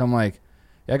back. I'm like,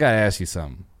 I got to ask you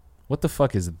something. What the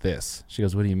fuck is this? She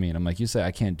goes, what do you mean? I'm like, you say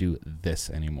I can't do this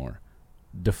anymore.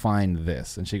 Define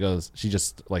this. And she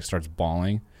just like starts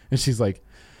bawling. And she's like,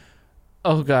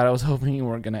 oh, God, I was hoping you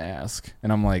weren't going to ask.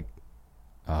 And I'm like,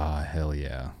 hell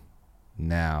yeah.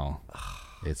 Now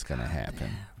it's going to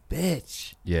happen.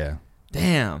 Bitch. Yeah.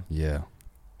 Damn. Yeah.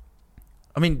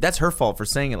 I mean, that's her fault for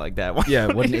saying it like that. Why- Yeah,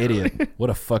 what an idiot. What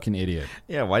a fucking idiot.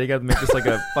 Yeah, why do you got to make this like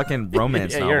a fucking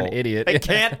romance novel? You're an idiot. I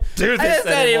can't do this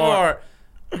anymore.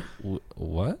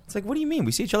 What? It's like, what do you mean?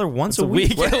 We see each other once a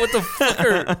week. What the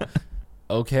fuck?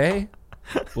 Okay.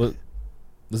 What?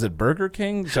 Was it Burger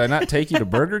King? Should I not take you to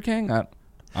Burger King? I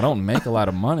don't make a lot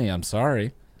of money. I'm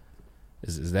sorry.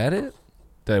 Is that it?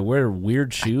 Did I wear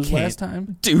weird shoes last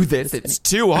time? Do this. It's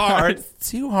too hard. It's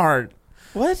too hard.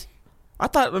 What? I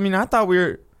thought we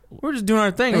were just doing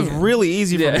our thing. It was really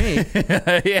easy for me.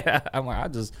 Yeah. I'm like, I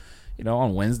just,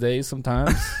 on Wednesdays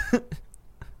sometimes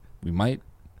we might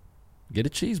get a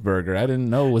cheeseburger. I didn't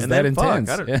know it was that intense.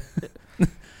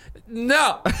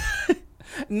 No.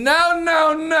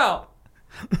 No.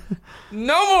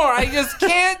 No more. I just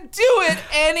can't do it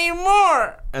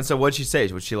anymore. And so what'd she say?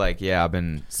 Was she like, yeah, I've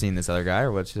been seeing this other guy,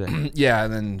 or what'd she say? Yeah,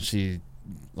 and then she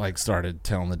started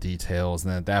telling the details,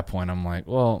 and then at that point I'm like,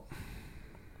 well,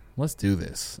 let's do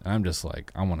this. And I'm just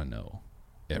like, I want to know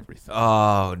everything.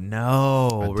 Oh,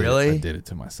 no. Really? I did it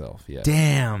to myself. Yeah.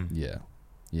 Damn. Yeah.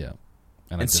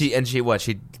 And she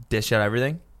dished out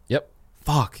everything? Yep.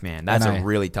 Fuck, man. That's a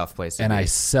really tough place to be. And I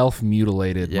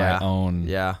self-mutilated my own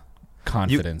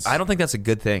confidence. I don't think that's a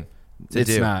good thing to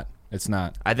do. It's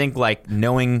not. I think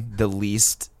knowing the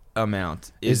least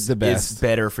amount is the best. Is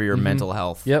better for your mental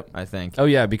health. Yep. I think. Oh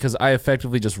yeah, because I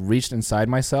effectively just reached inside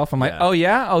myself. I'm like, oh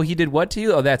yeah, he did what to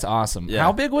you? Oh, that's awesome. Yeah.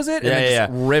 How big was it? And I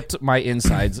just ripped my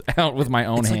insides out with my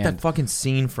own hand. It's like that fucking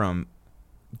scene from,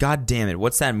 God damn it,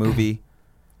 what's that movie?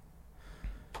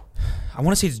 I want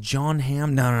to say it's John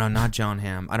Hamm. No, not John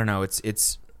Hamm. I don't know.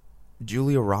 It's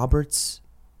Julia Roberts.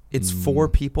 It's 4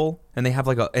 people, and they have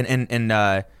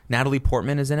and Natalie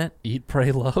Portman is in it. Eat,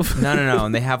 Pray, Love. No,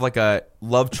 and they have a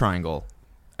love triangle.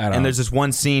 And there's this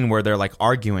one scene where they're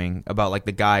arguing about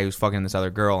the guy who's fucking this other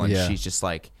girl, and she's just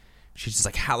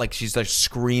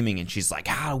screaming, and she's like,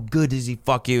 how good does he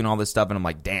fuck you, and all this stuff, and I'm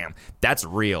like, damn, that's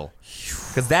real,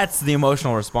 because that's the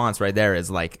emotional response right there.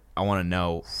 Is I want to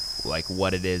know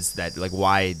what it is that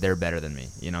why they're better than me.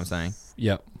 You know what I'm saying?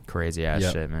 Yep. Crazy ass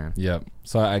shit, man. Yep.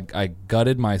 So I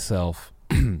gutted myself,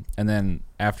 and then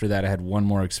after that I had one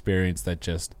more experience that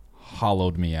just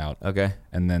hollowed me out. Okay.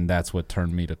 And then that's what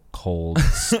turned me to cold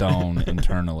stone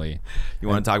internally. You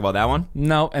want to talk about that one?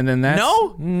 No. And then that's...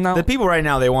 No. The people right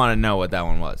now, they want to know what that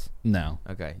one was. No.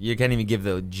 Okay. You can't even give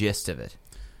the gist of it.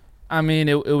 I mean,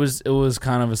 it was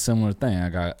kind of a similar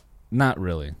thing. Not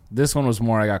really. This one was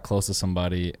more I got close to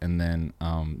somebody, and then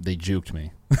they juked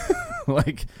me. What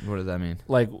does that mean?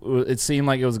 It seemed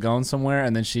like it was going somewhere,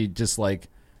 and then she just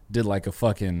did a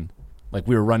fucking...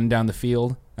 we were running down the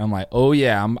field. And I'm like, oh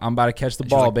yeah, I'm about to catch the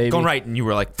ball, baby. Going right, and you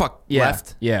were like, fuck,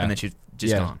 left. Yeah. And then she's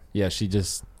just gone. Yeah, she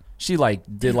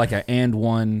did an and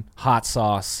one hot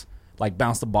sauce,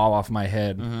 bounced the ball off my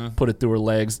head, put it through her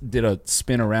legs, did a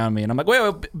spin around me, and I'm like, wait,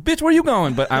 bitch, where you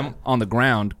going? But I'm on the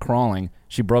ground crawling.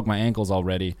 She broke my ankles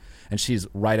already, and she's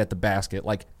right at the basket,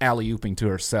 alley-ooping to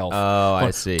herself. Oh,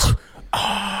 I see.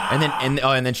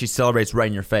 and then she celebrates right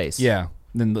in your face. Yeah.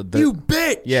 Then the you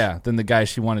bitch. Yeah. Then the guy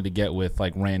she wanted to get with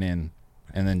ran in,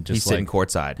 and then just he's sitting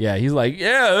courtside. Yeah. He's like,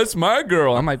 yeah, that's my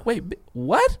girl. I'm like, wait,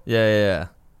 what? Yeah.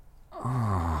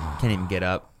 Can't even get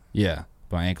up. Yeah.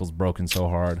 My ankle's broken so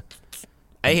hard.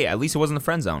 Hey, at least it wasn't the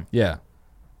friend zone. Yeah.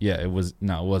 Yeah, it was.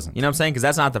 No, it wasn't. You know what I'm saying? Because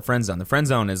that's not the friend zone. The friend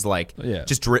zone is like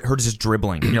just her just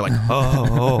dribbling, and you're like,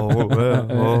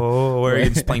 where are you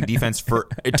just playing defense for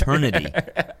eternity?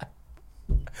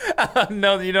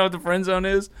 No, you know what the friend zone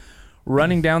is?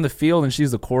 Running down the field, and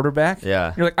she's the quarterback.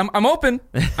 Yeah, you're like, I'm open,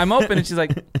 and she's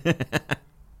like,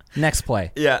 next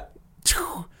play. Yeah.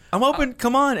 I'm open.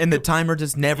 Come on. And the timer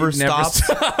just never stops.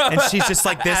 And she's just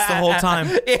like this the whole time.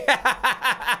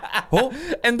 Yeah. Oh.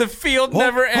 And the field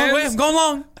never ends. Wait, I'm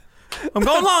going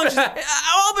long. She's like,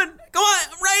 I'm open. Come on.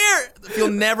 I'm right here. The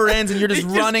field never ends and you're just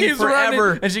running forever.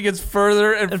 Running, and she gets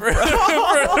further and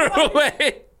further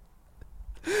away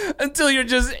until you're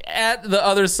just at the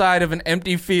other side of an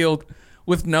empty field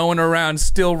with no one around,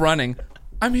 still running.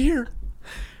 I'm here.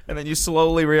 And then you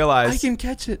slowly realize I can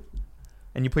catch it.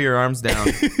 And you put your arms down,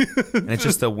 and it's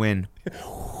just a wind.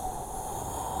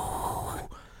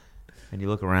 And you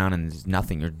look around, and there's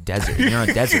nothing. You're desert. You're on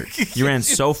a desert. You ran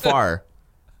so far.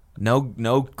 No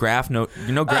grass, no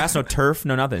turf,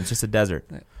 no nothing. It's just a desert.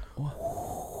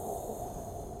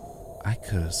 I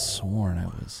could have sworn I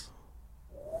was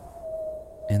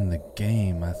in the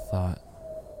game. I thought,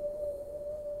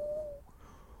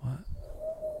 what?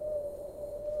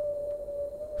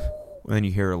 And then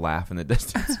you hear her laugh in the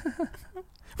distance.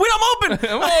 Wait, I'm open! You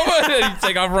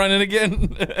take off running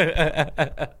again.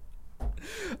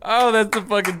 Oh, that's the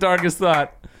fucking darkest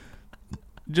thought.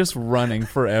 Just running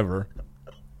forever.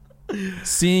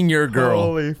 Seeing your girl.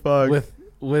 Holy fuck.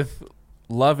 With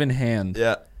love in hand.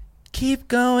 Yeah. Keep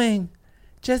going.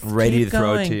 Just ready keep to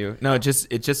throw going. it to you. No, it's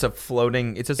just a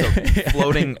floating orb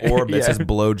that says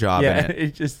blowjob in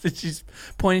it. She's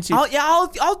pointing to you.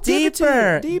 I'll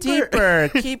deeper.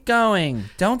 Keep going.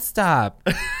 Don't stop.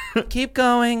 Keep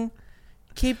going.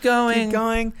 Keep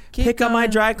going. Pick up my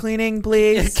dry cleaning,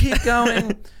 please. Keep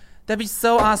going. That'd be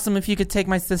so awesome if you could take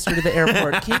my sister to the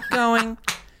airport. Keep going.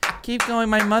 Keep going.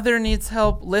 My mother needs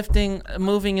help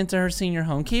moving into her senior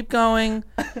home. Keep going.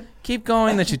 Keep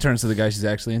going. Then she turns to the guy she's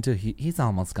actually into. He's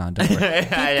almost gone. Don't worry. Keep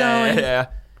going. Yeah.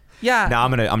 Now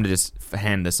I'm gonna just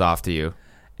hand this off to you.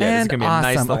 Yeah, and this is gonna be awesome.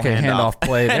 a nice little handoff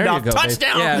play. There you go.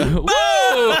 Touchdown. Yeah. Woo!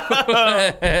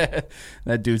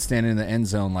 That dude standing in the end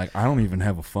zone like, I don't even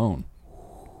have a phone.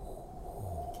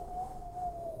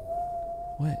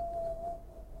 What?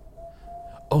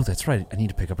 Oh, that's right. I need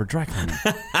to pick up her dry cleaning.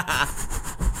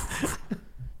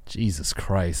 Jesus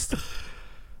Christ.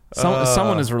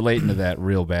 Someone is relating to that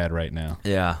real bad right now.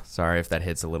 Yeah. Sorry if that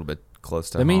hits a little bit close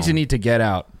to That means you home. need to get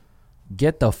out.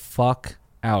 Get the fuck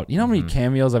out. You know how many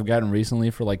cameos I've gotten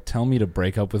recently for like, tell me to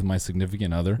break up with my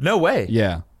significant other? No way.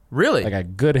 Yeah. Really? Like a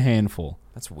good handful.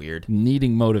 That's weird.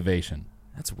 Needing motivation.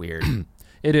 That's weird.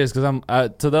 It is, because I'm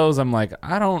to those I'm like,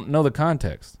 I don't know the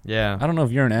context. Yeah. I don't know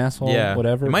if you're an asshole,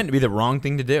 whatever. It might be the wrong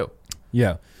thing to do.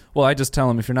 Yeah. Well, I just tell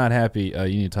them, if you're not happy, you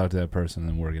need to talk to that person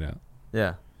and work it out.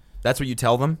 Yeah. That's what you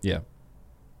tell them? Yeah.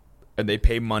 And they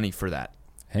pay money for that.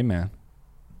 Hey, man.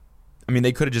 I mean,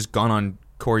 they could have just gone on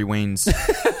Corey Wayne's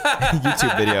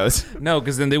YouTube videos. No,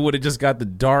 because then they would have just got the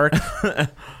dark,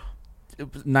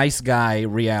 nice guy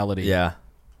reality. Yeah.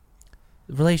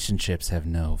 Relationships have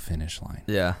no finish line.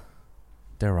 Yeah.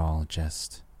 They're all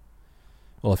just,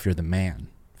 well, if you're the man,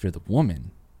 if you're the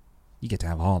woman, you get to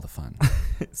have all the fun.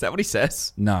 Is that what he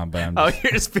says? No, but I'm just,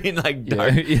 you're just being like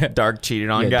dark cheated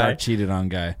on guy. Dark cheated on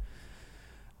guy.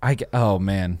 Oh,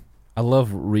 man. I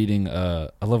love reading, I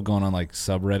love going on like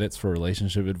subreddits for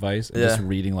relationship advice and just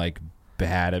reading like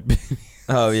bad opinions.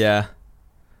 Oh, yeah.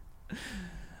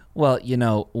 Well,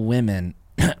 women,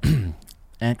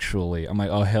 actually, I'm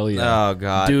like, oh, hell yeah. Oh,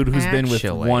 God. Dude who's been with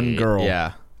one girl.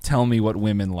 Yeah. Tell me what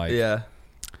women like. Yeah.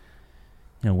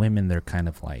 Women, they're kind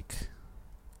of like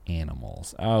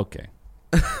animals. Okay.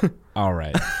 All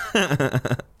right.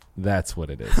 That's what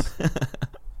it is.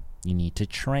 You need to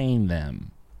train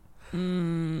them.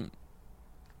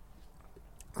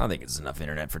 I think it's enough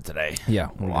internet for today. Yeah.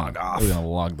 Log off. We're going to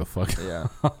log the fuck Yeah.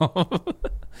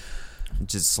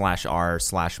 Just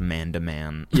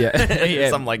 /r/man-to-man. Yeah.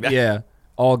 Something like that. Yeah.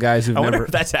 All guys who've I wonder never...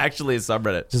 if that's actually a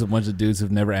subreddit. Just a bunch of dudes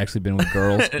who've never actually been with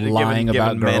girls lying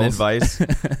about giving men girls. advice.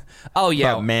 Oh,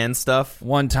 yeah. About man stuff.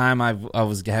 One time I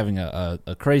was having a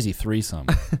crazy threesome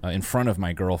in front of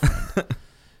my girlfriend.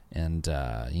 And,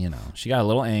 she got a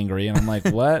little angry. And I'm like,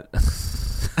 what?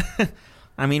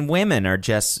 I mean, women are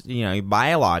just,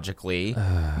 biologically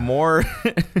more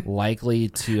likely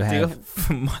to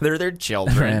have mother their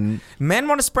children. Men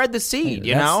want to spread the seed,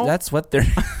 you know? That's what they're...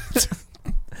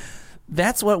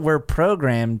 That's what we're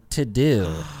programmed to do.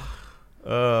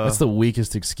 That's the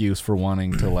weakest excuse for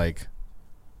wanting to like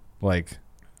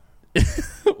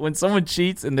when someone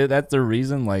cheats and that's their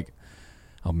reason, like,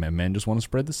 oh man, men just want to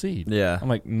spread the seed. Yeah. I'm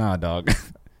like, nah, dog.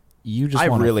 you just I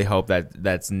wanna, really hope that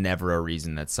that's never a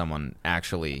reason that someone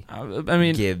actually I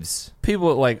mean, gives.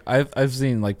 people like I've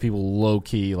seen like people low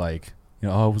key like, you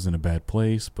know, I was in a bad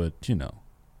place, but you know,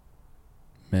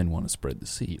 men want to spread the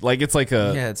seed. Like it's like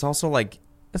a Yeah, it's also like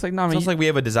it's like no, I it's mean, also like we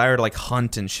have a desire to like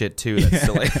hunt and shit too. That's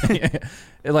still like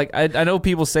like I know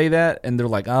people say that and they're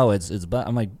like, oh, it's but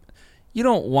I'm like, you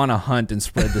don't want to hunt and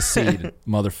spread the seed,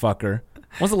 motherfucker.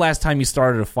 When's the last time you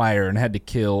started a fire and had to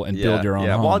kill and build your own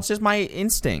home? Well, it's just my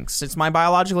instincts. It's my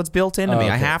biological. It's built into me.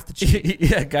 I have to cheat.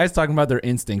 Yeah, guys talking about their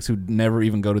instincts who never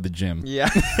even go to the gym. Yeah,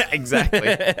 exactly.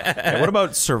 Hey, what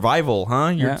about survival,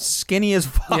 huh? You're skinny as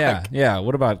fuck. Yeah.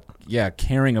 What about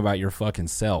caring about your fucking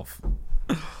self,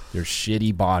 your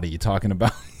shitty body? Talking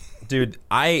about, Dude,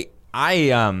 I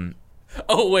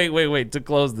Oh wait. To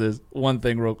close this, one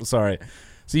thing real. Sorry.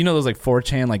 So you know those like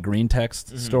 4chan like green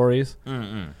text stories? what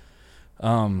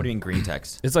do you mean green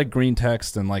text? It's like green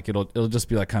text and like it'll just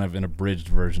be like kind of an abridged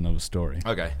version of a story.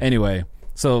 Okay. Anyway,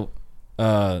 so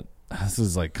this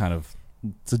is like kind of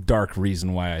it's a dark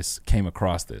reason why I came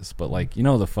across this, but like you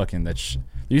know the fucking there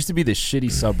used to be this shitty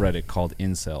subreddit called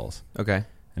incels, Okay.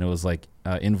 and it was like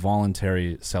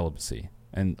involuntary celibacy,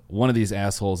 and one of these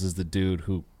assholes is the dude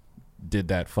who did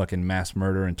that fucking mass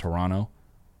murder in Toronto.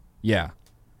 Yeah,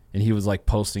 and he was like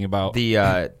posting about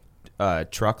The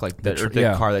truck, like the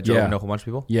yeah, car that drove yeah. into a whole bunch of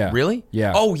people? Yeah. Really?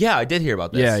 Yeah. Oh, yeah, I did hear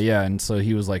about this. yeah, and so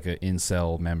he was like an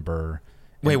incel member.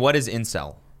 Wait, what is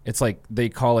incel? It's like they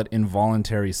call it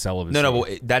involuntary celibacy. No,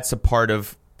 but that's a part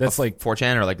of That's like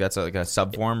 4chan, or like that's like a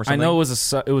subform or I something? know it was a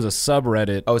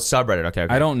subreddit. Oh, it's subreddit. Okay.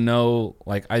 I don't know.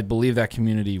 Like I believe that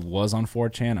community was on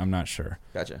 4chan. I'm not sure.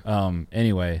 Gotcha.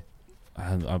 Anyway,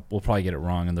 we'll probably get it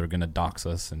wrong, and they're gonna dox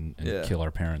us and kill our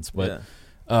parents. But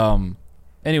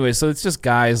anyway, so it's just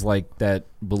guys like that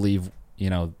believe,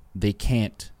 you know, they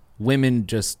can't. Women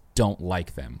just don't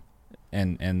like them,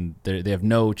 and they have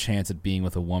no chance at being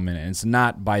with a woman, and it's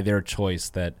not by their choice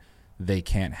that they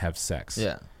can't have sex.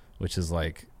 Yeah. Which is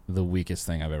like the weakest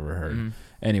thing I've ever heard.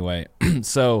 Anyway,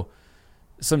 so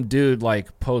some dude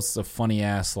like posts a funny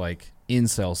ass like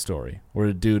incel story where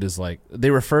the dude is like,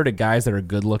 they refer to guys that are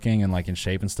good looking and like in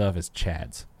shape and stuff as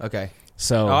chads. Okay.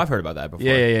 So I've heard about that before.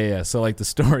 Yeah. So like the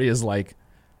story is like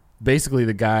basically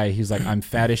the guy, he's like, I'm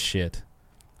fat as shit.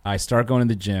 I start going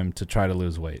to the gym to try to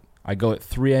lose weight. I go at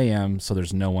 3 a.m. so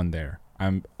there's no one there.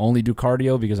 I'm only do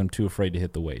cardio because I'm too afraid to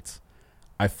hit the weights.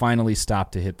 I finally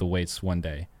stopped to hit the weights one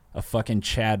day. A fucking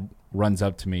Chad runs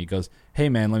up to me, goes, hey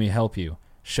man, let me help you.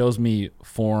 Shows me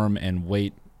form and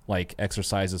weight like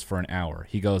exercises for an hour.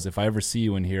 He goes, if I ever see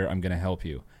you in here, I'm going to help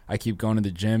you. I keep going to the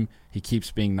gym. He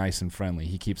keeps being nice and friendly.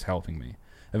 He keeps helping me.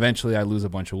 Eventually I lose a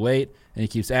bunch of weight, and he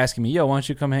keeps asking me, yo, why don't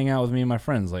you come hang out with me and my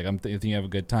friends? Like, I think you have a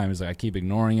good time. He's like, I keep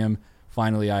ignoring him.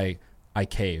 Finally I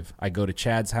cave. I go to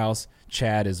Chad's house.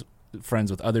 Chad is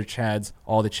friends with other Chads.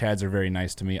 All the Chads are very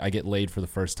nice to me. I get laid for the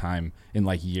first time in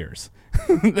like years.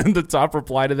 And the top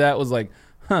reply to that was like,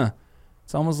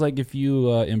 it's almost like if you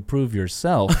improve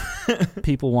yourself,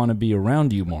 people want to be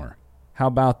around you more. How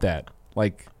about that?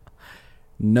 Like,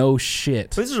 no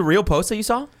shit. So this is a real post that you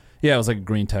saw? Yeah, it was like a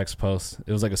green text post.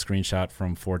 It was like a screenshot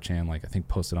from 4chan, like I think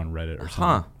posted on Reddit or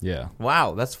something. Yeah.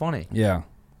 Wow, that's funny. Yeah.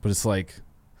 But it's like,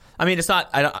 I mean, it's not.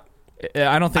 I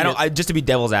don't think just to be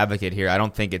devil's advocate here, I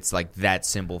don't think it's like that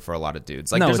simple for a lot of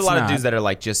dudes. Like, No, there's a it's lot of not. dudes that are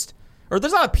like just, or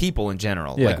there's a lot of people in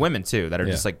general, Yeah. like women too, that are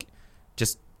Yeah. just like,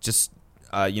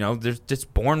 you know, they're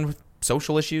just born with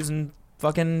social issues and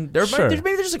fucking. Sure. Maybe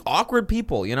they're just like awkward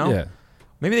people, you know. Yeah.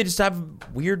 Maybe they just have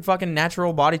weird fucking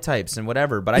natural body types and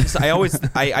whatever. But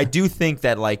I do think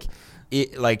that like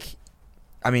it, like,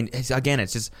 I mean, it's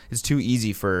too easy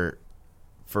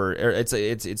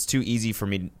it's too easy for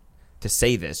me to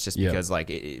say this just because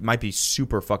like it might be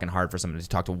super fucking hard for someone to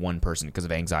talk to one person because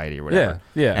of anxiety or whatever.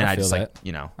 Yeah. And I I feel just that. like,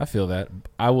 you know. I feel that.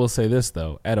 I will say this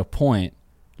though, at a point,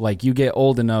 like you get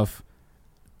old enough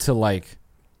to like,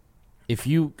 if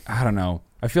you, I don't know,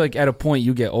 I feel like at a point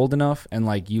you get old enough and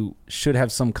like you should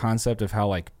have some concept of how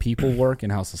like people work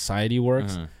and how society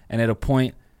works. And at a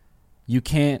point you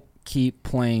can't keep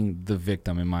playing the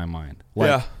victim in my mind. Like,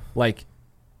 Yeah. Like,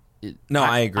 No,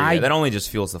 I agree. That only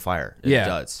just fuels the fire. It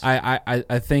does.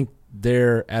 I think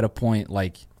they're at a point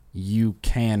like you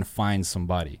can find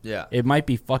somebody. Yeah. It might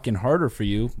be fucking harder for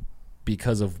you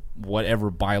because of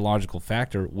whatever biological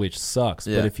factor, which sucks.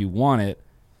 Yeah. But if you want it,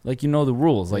 like, you know the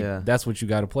rules. Like, Yeah. that's what you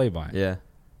got to play by. Yeah.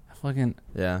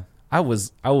 Yeah. I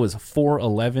was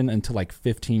 4'11" until like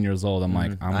 15 years old. I'm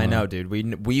like, I know, dude.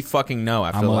 We fucking know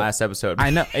after the last episode.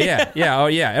 I know. Yeah. Oh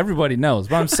yeah. Everybody knows.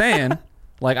 But I'm saying,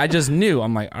 like, I just knew.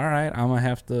 I'm like, all right, I'm gonna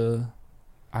have to.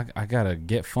 I gotta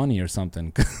get funny or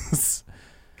something because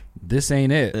this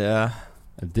ain't it. Yeah.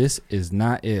 This is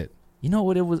not it. You know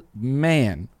what it was?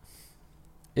 Man.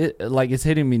 It's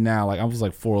hitting me now. Like I was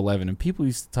like 4'11", and people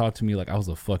used to talk to me like I was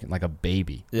a fucking like a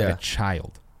baby, like a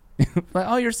child. Like,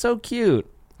 oh, you're so cute.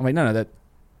 I'm like, no,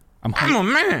 I'm a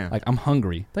man. Like I'm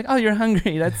hungry. Like, oh, you're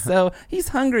hungry. That's so. He's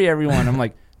hungry. Everyone. I'm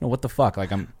like, no, what the fuck?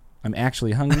 Like I'm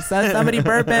actually hungry. Somebody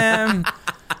burp him.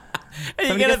 Are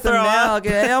you gonna throw up?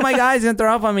 Oh my God, he's gonna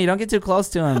throw up on me. Don't get too close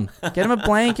to him. Get him a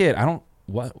blanket. I don't.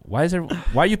 What? Why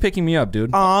are you picking me up, dude?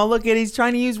 Oh, look at he's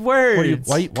trying to use words.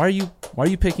 Why are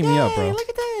you picking me up, bro? Look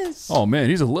at this. Oh man,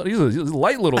 he's a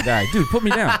light little guy, dude. Put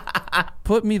me down.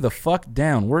 Put me the fuck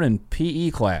down. We're in PE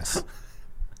class.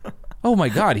 Oh my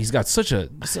God, he's got such a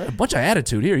bunch of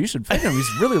attitude here. You should find him.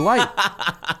 He's really light.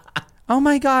 Oh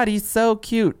my God, he's so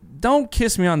cute. Don't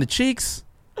kiss me on the cheeks.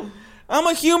 I'm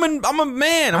a human. I'm a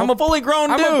man. I'm a fully grown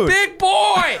dude. I'm a big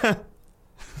boy.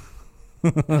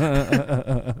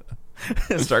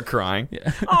 Start crying. Yeah.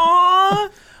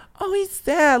 Aww. Oh, he's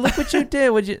sad. Look what you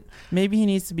did. Maybe he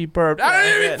needs to be burped. I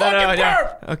don't even fucking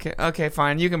burp. Okay,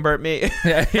 fine. You can burp me.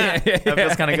 That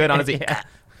feels kind of good, honestly.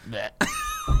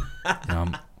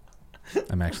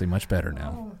 I'm actually much better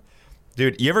now.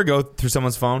 Dude, you ever go through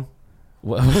someone's phone?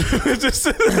 Well,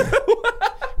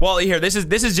 here, this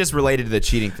is just related to the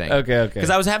cheating thing. Okay. Because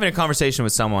I was having a conversation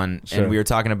with someone, and we were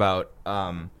talking about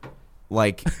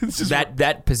like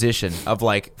that position of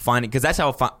like finding, because that's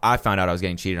how I found out I was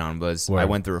getting cheated on, was I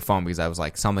went through her phone because I was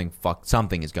like, something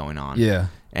is going on. Yeah.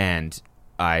 And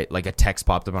I like a text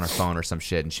popped up on her phone or some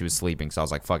shit, and she was sleeping, so I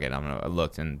was like, fuck it. I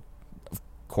looked, and of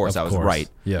course I was right.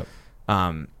 Yep.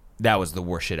 That was the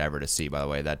worst shit ever to see, by the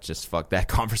way. That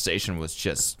conversation was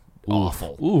just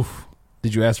awful. Oof.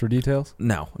 Did you ask for details?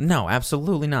 No,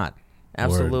 absolutely not.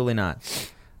 Absolutely not.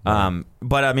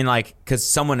 But I mean, like, because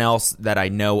someone else that I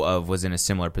know of was in a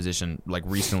similar position, like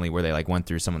recently, where they like went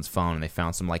through someone's phone and they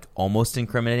found some like almost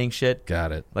incriminating shit.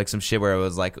 Got it. Like some shit where it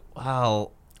was like,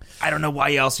 well, I don't know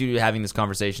why else you were having this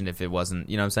conversation if it wasn't,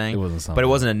 you know what I'm saying? It wasn't something. But it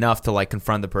wasn't enough to like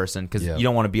confront the person, because you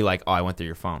don't want to be like, oh, I went through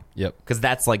your phone. Yep. Because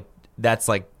that's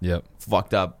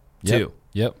fucked up too.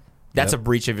 Yep. That's a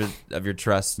breach of your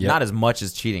trust. Yep. Not as much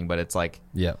as cheating, but it's like,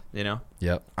 you know?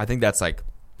 Yep. I think that's like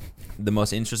the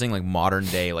most interesting like modern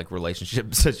day like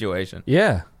relationship situation.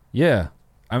 Yeah.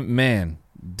 Man,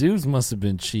 dudes must have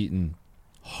been cheating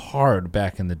hard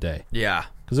back in the day. Yeah.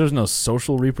 Because there's no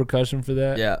social repercussion for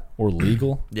that. Yeah. Or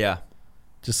legal. Yeah.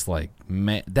 Just like,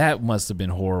 man, that must have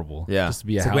been horrible. Yeah. Just to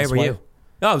be a housewife. housewife. Where were you?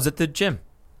 Oh, I was at the gym.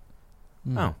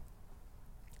 Oh.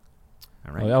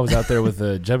 All right. I was out there with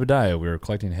Jebediah. We were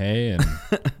collecting hay and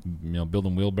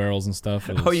building wheelbarrows and stuff.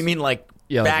 Oh, you mean like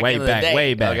back way in the back, day.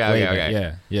 way back.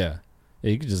 Okay. Yeah.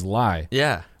 You could just lie.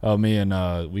 Yeah. Oh, me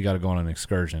and we got to go on an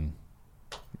excursion.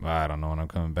 I don't know when I'm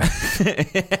coming back.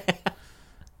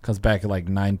 Comes back at like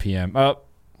 9 p.m. Oh,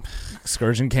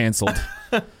 excursion canceled.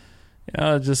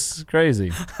 Just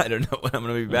crazy. I don't know when I'm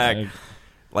going to be back.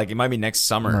 Like it might be next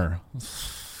summer.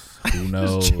 Who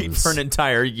knows? Just cheat for an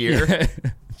entire year. Yeah.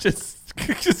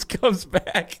 Just comes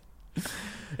back.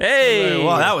 Hey.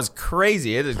 Well, that was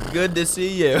crazy. It is good to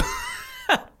see you.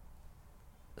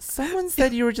 Someone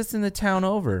said you were just in the town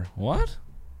over. What?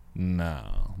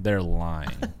 No, they're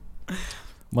lying.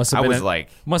 Must have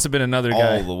been another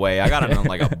guy. All the way. I got on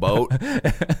like a boat.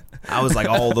 I was like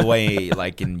all the way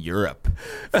like in Europe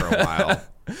for a while.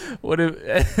 What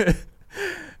if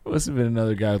must have been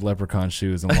another guy with leprechaun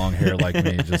shoes and long hair like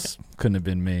me. Just couldn't have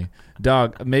been me.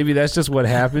 Dog, maybe that's just what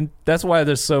happened. That's why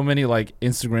there's so many like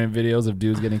Instagram videos of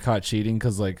dudes getting caught cheating,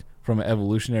 because like from an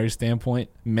evolutionary standpoint,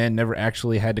 men never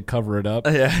actually had to cover it up.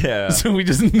 Yeah. So we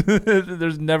just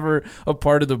there's never a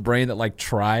part of the brain that like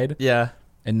tried. Yeah.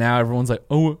 And now everyone's like,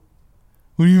 oh,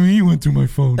 what do you mean you went through my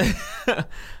phone?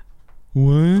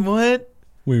 What?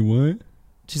 Wait, what?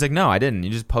 She's like, no, I didn't.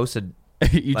 You just posted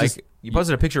you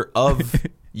posted a picture of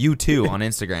you two on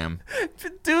Instagram.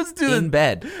 Dudes do in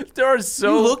bed. There are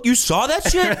you saw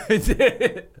that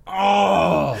shit?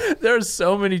 There are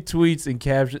so many tweets and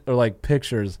captions or like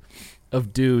pictures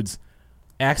of dudes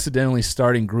accidentally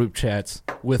starting group chats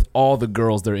with all the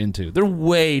girls they're into. There are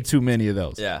way too many of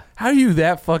those. Yeah. How are you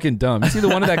that fucking dumb? You see the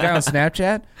one of that guy on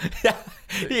Snapchat? Yeah.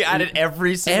 He added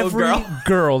every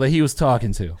girl that he was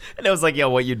talking to. And it was like, yo,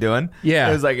 what you doing? Yeah.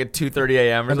 It was like at 2:30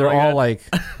 a.m. or and they're something all like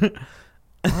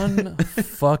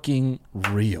unfucking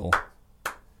real.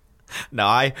 No,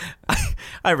 I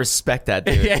respect that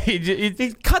dude. Yeah,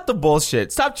 he cut the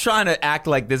bullshit. Stop trying to act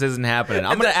like this isn't happening.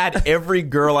 I'm gonna add every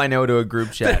girl I know to a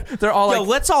group chat. They're all yo,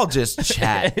 let's all just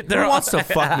chat. Who wants to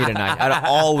fuck me tonight? Out of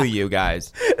all of you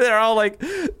guys, they're all like,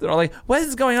 what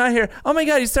is going on here? Oh my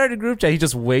god, he started a group chat. He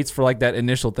just waits for like that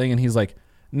initial thing, and he's like,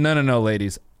 no,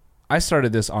 ladies, I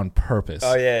started this on purpose.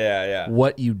 Oh yeah.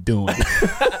 What you doing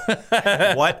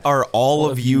What are all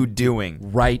of you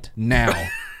doing? right now?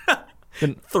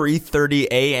 3:30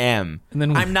 a.m. And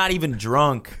then I'm not even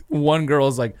drunk. one girl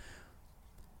is like,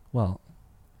 well,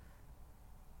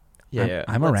 Yeah,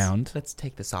 I'm let's- around. Let's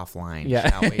take this offline, yeah,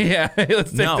 shall we? yeah.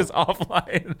 Let's take No. this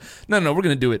offline. No, we're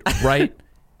gonna do it right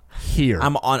here.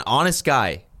 I'm an honest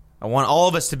guy. I want all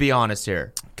of us to be honest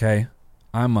here. Okay,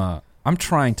 I'm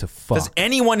trying to fuck Is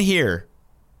anyone here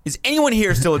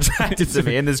still attracted to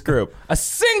me in this group? a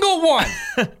single one.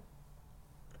 Because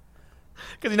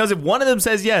he knows if one of them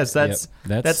says yes, that's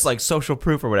Yep, that's like social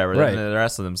proof or whatever. Right. Then the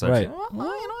rest of them say, Right. well, you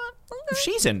know what? If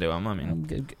she's into him, I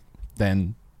mean,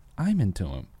 Then I'm into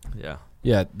him. yeah.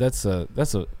 Yeah, that's a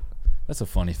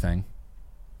funny thing.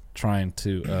 Trying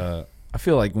to, I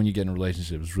feel like when you get in a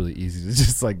relationship, it's really easy to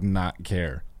just like not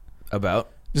care. About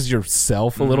Just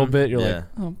yourself a little bit. You're Yeah. like,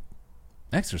 oh,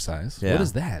 exercise. Yeah. What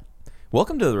is that?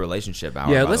 welcome to the relationship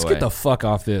hour. Yeah, by let's the get way. the fuck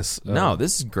off this. No,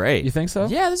 this is great. You think so?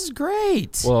 Yeah, this is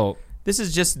great. Well, this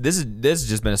has just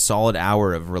been a solid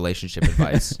hour of relationship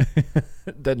advice.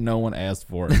 that no one asked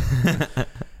for.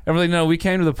 I'm like, no, we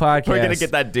came to the podcast. We're gonna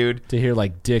get that dude. to hear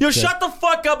like dick. Yo, jokes. shut the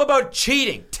fuck up about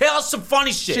cheating. Tell us some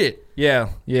funny shit. Yeah,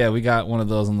 we got one of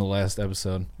those in the last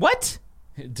episode. What?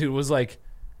 Dude was like,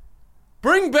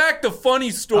 bring back the funny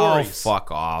Oh, stories. fuck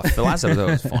off. The last episode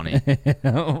was funny. Like,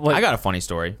 I got a funny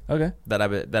story okay. that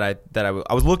I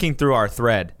was looking through our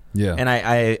thread. Yeah. And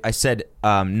I said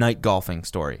night golfing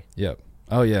story. Yep.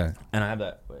 Oh yeah. And I have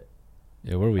that. Wait.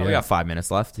 Yeah. Where are we Oh, at? we got 5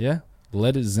 minutes left. Yeah.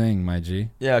 Let it zing, my G.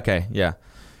 Yeah, okay, yeah.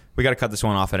 We got to cut this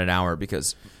one off at an hour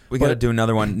because we got to But- do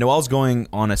another one. Noel's going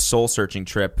on a soul-searching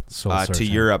trip to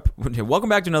Soul-searching. Europe. Welcome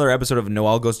back to another episode of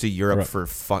Noel Goes to Europe for a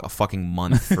fucking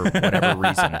month for whatever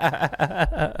reason.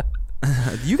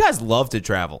 You guys love to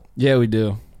travel. Yeah, we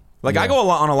do. Like, Yeah. I go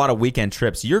on a lot of weekend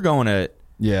trips. You're going to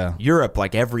Yeah. Europe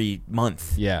like every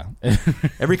month. Yeah.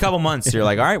 Every couple months, you're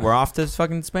like, all right, we're off to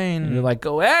fucking Spain. And you're like,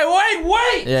 go, hey,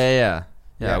 wait. Yeah.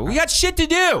 Yeah. We got shit to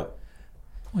do.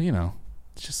 Well, you know,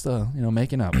 it's just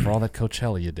making up for all that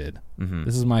Coachella you did. Mm-hmm.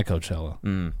 This is my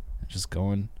Coachella. Just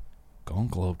going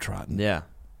globetrotting. Yeah.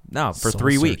 No, for Soul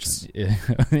 3 searching. weeks. Yeah.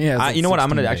 Yeah. it's like You know what? I'm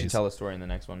going 16 to actually days. tell a story in the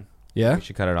next one. Yeah. We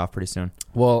should cut it off pretty soon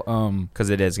Well, because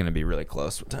it is going to be really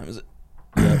close. What time is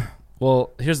it?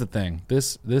 Well, here's the thing.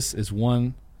 This is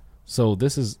one. So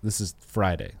this is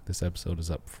Friday. This episode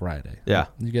is up Friday. Yeah.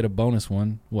 You get a bonus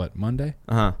one. What, Monday?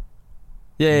 Uh-huh.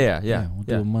 Yeah. We'll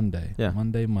do a Monday. Yeah.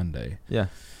 Monday. Yeah.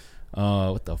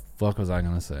 What the fuck was I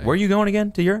gonna say? Where are you going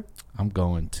again? To Europe? I'm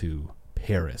going to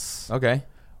Paris, Okay.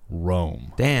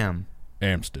 Rome, Damn.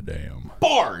 Amsterdam.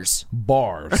 Bars.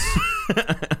 Bars.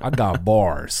 I got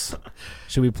bars.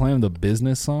 Should we play them the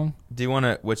business song? Do you want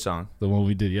to? Which song? The one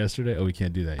we did yesterday? Oh, we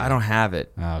can't do that yet. I don't have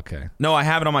it. Ah, okay. No, I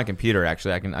have it on my computer.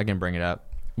 Actually, I can bring it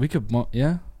up. We could.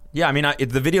 Yeah. Yeah, I mean,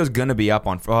 the video's gonna be up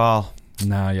on. Well,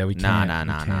 Nah. Yeah, we can't.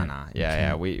 nah.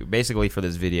 Yeah. We basically for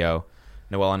this video,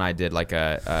 Noel and I did like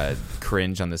a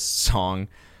cringe on this song.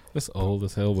 It's old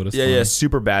as hell, but it's Yeah, fun.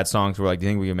 super bad songs. We're like, do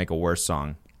you think we can make a worse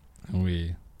song?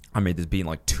 We. I made this beat in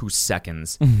like 2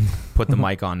 seconds. Put the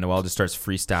mic on. Noel just starts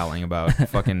freestyling about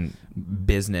fucking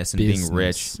business and being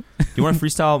rich. Do you want to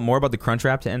freestyle more about the crunch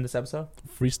rap to end this episode?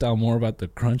 Freestyle more about the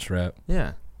crunch rap.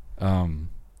 Yeah. Damn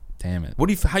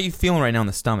it. How you feeling right now in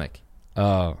the stomach?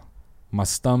 My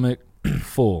stomach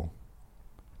full.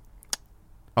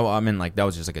 Oh, I mean, like that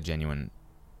was just like a genuine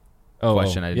Oh,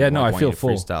 question. I didn't yeah, no, want I you feel to full.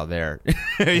 freestyle there.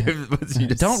 You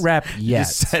just- Don't rap You yet.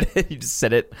 just said it. You just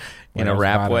said it in Wait, I a was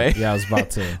rap about to- way. Yeah, I was about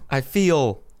to. I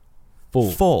feel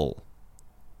full.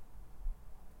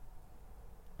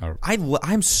 All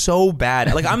I'm so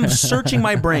bad. Like I'm searching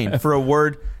my brain for a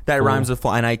word that Full. rhymes with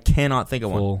full, and I cannot think of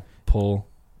one. Full, pull,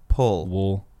 Pull.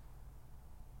 wool.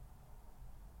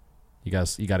 You got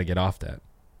to get off that.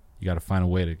 You got to find a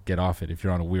way to get off it if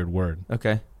you're on a weird word.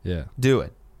 Okay, Yeah. do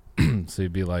it. So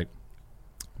you'd be like,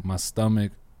 my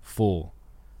stomach full,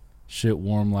 shit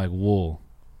warm like wool.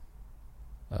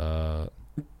 Nah,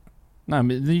 I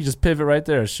mean, then you just pivot right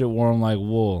there. Shit warm like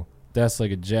wool. That's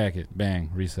like a jacket.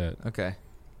 Bang, reset. Okay.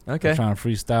 I'm trying to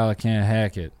freestyle, I can't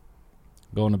hack it.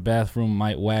 Go in the bathroom,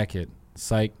 might whack it.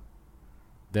 Psych.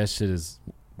 That shit is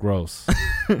gross.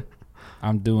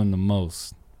 I'm doing the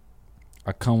most.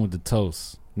 I come with the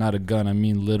toast. Not a gun, I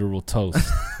mean literal toast.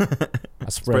 I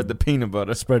Spread the peanut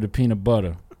butter. spread the peanut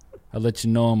butter. I let you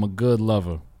know I'm a good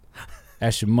lover.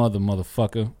 Ask your mother,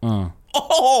 motherfucker.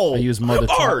 Oh, I use mother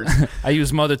bars. I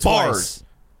use mother twice. Bars.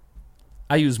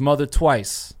 I use mother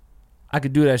twice. I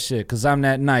could do that shit because I'm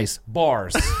that nice.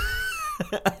 Bars.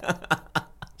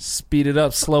 Speed it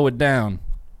up, slow it down.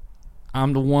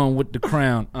 I'm the one with the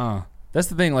crown. That's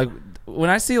the thing. Like when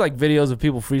I see like videos of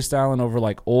people freestyling over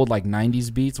like old like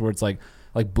 90s beats where it's like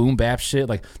boom bap shit,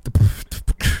 like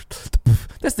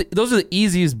those are the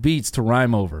easiest beats to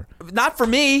rhyme over. Not for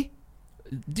me.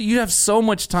 You have so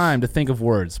much time to think of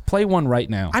words. Play one right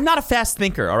now. I'm not a fast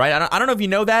thinker, all right? I don't know if you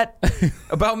know that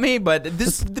about me, but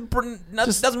this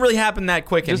doesn't really happen that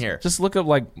quick in here. Just look up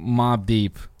like Mobb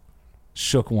Deep,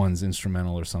 Shook One's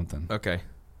instrumental or something. Okay.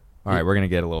 All right, we're going to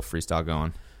get a little freestyle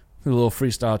going. A little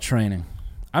freestyle training.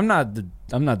 I'm not the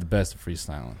best at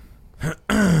freestyling.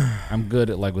 I'm good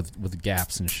at like with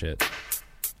gaps and shit.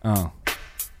 Oh.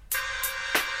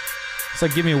 It's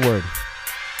like, give me a word.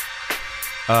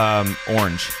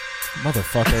 Orange.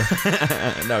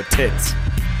 Motherfucker. No, tits.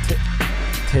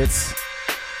 Tits.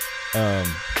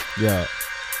 Yeah.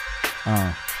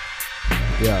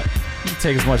 Yeah. You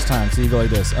take as much time. So you go like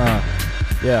this.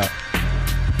 Yeah.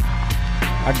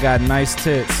 I got nice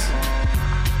tits.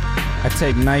 I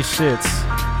take nice shits.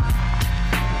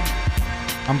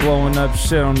 I'm blowing up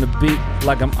shit on the beat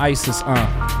like I'm ISIS.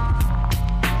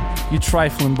 You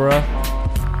trifling, bruh.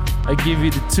 I give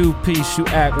you the 2-piece, you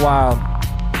act wild.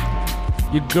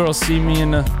 Your girl see me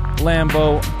in the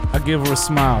Lambo, I give her a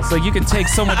smile. It's like you can take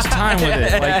so much time with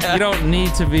it. Like you don't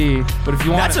need to be, but if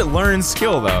you want, that's a learned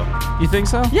skill, though. You think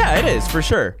so? Yeah, it is for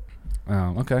sure.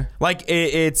 Oh, okay. Like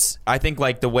it's, I think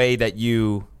like the way that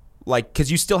you like, because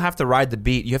you still have to ride the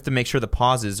beat. You have to make sure the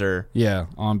pauses are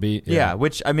on beat. Yeah,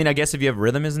 which I mean, I guess if you have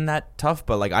rhythm, isn't that tough?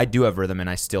 But like I do have rhythm, and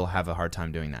I still have a hard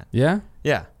time doing that. Yeah.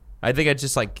 Yeah. I think it's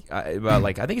just like I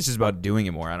think it's just about doing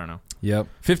it more. I don't know. Yep.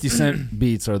 50 Cent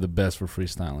beats are the best for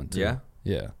freestyling too. Yeah.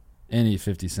 Yeah. Any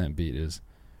 50 Cent beat is.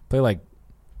 Play like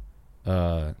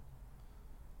I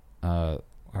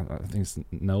think it's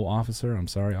No Officer. I'm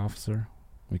sorry, Officer.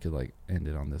 We could like end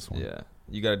it on this one. Yeah.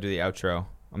 You got to do the outro.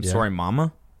 I'm sorry,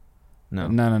 Mama. No.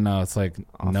 It's like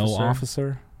Officer? No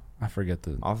Officer. I forget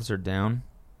the Officer down.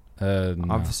 No.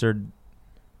 Officer.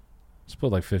 Just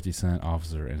put like 50 Cent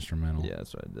Officer instrumental. Yeah,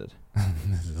 that's what I did.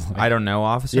 Like, I don't know,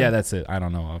 Officer. Yeah, that's it. I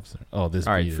don't know, Officer. Oh, this.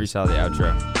 All right, beat freestyle the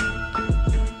outro.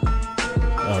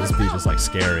 Oh, this beat is like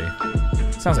scary.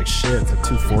 It sounds like shit. It's a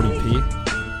 240p.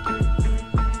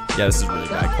 Yeah, this is really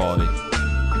bad quality.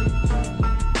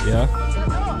 Yeah.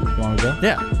 You want me to go?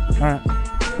 Yeah. All right.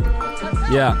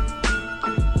 Yeah.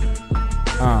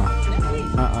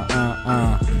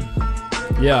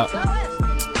 Yeah.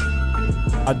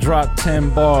 I dropped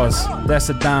 10 bars. That's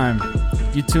a dime.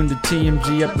 You tuned to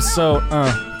TMG episode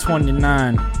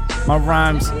 29. My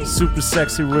rhymes super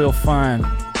sexy, real fine.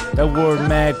 That word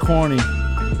mad corny.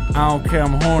 I don't care,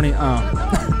 I'm horny.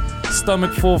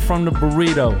 Stomach full from the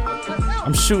burrito.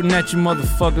 I'm shooting at you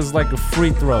motherfuckers like a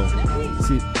free throw.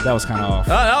 See, that was kind of off.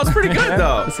 Oh, that was pretty good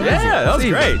though. Yeah, that was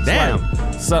great. Damn.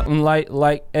 Like something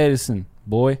like Edison,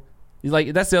 boy. You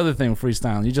like that's the other thing with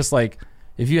freestyling. You just like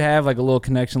if you have like a little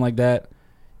connection like that,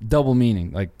 double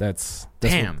meaning. Like that's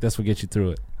what gets you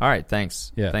through it. All right,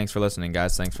 thanks. Yeah. Thanks for listening,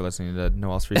 guys. Thanks for listening to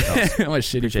Noel's Freestyles. What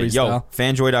shitty Appreciate it. freestyle. Yo,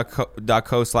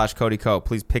 fanjoy.co/CodyCo.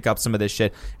 Please pick up some of this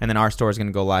shit, and then our store is going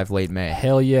to go live late May.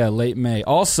 Hell yeah, late May.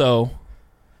 Also,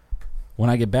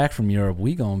 when I get back from Europe,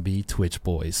 we gonna be Twitch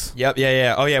boys. Yep,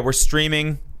 yeah. Oh, yeah, we're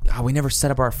streaming. Oh, we never set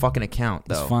up our fucking account,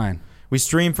 though. It's fine. We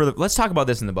stream for the... Let's talk about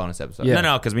this in the bonus episode. Yeah.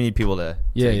 No, because we need people to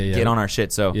Yeah. get on our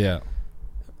shit, so... Yeah.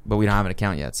 But we don't have an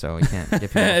account yet, so we can't get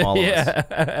people to follow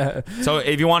us. So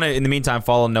if you want to, in the meantime,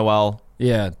 follow Noel.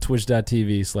 Yeah,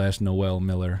 twitch.tv/Noel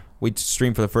Miller. We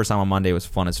streamed for the first time on Monday. It was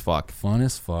fun as fuck. Fun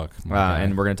as fuck.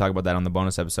 And we're going to talk about that on the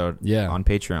bonus episode on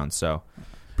Patreon. So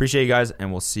appreciate you guys,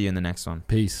 and we'll see you in the next one.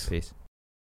 Peace. Peace.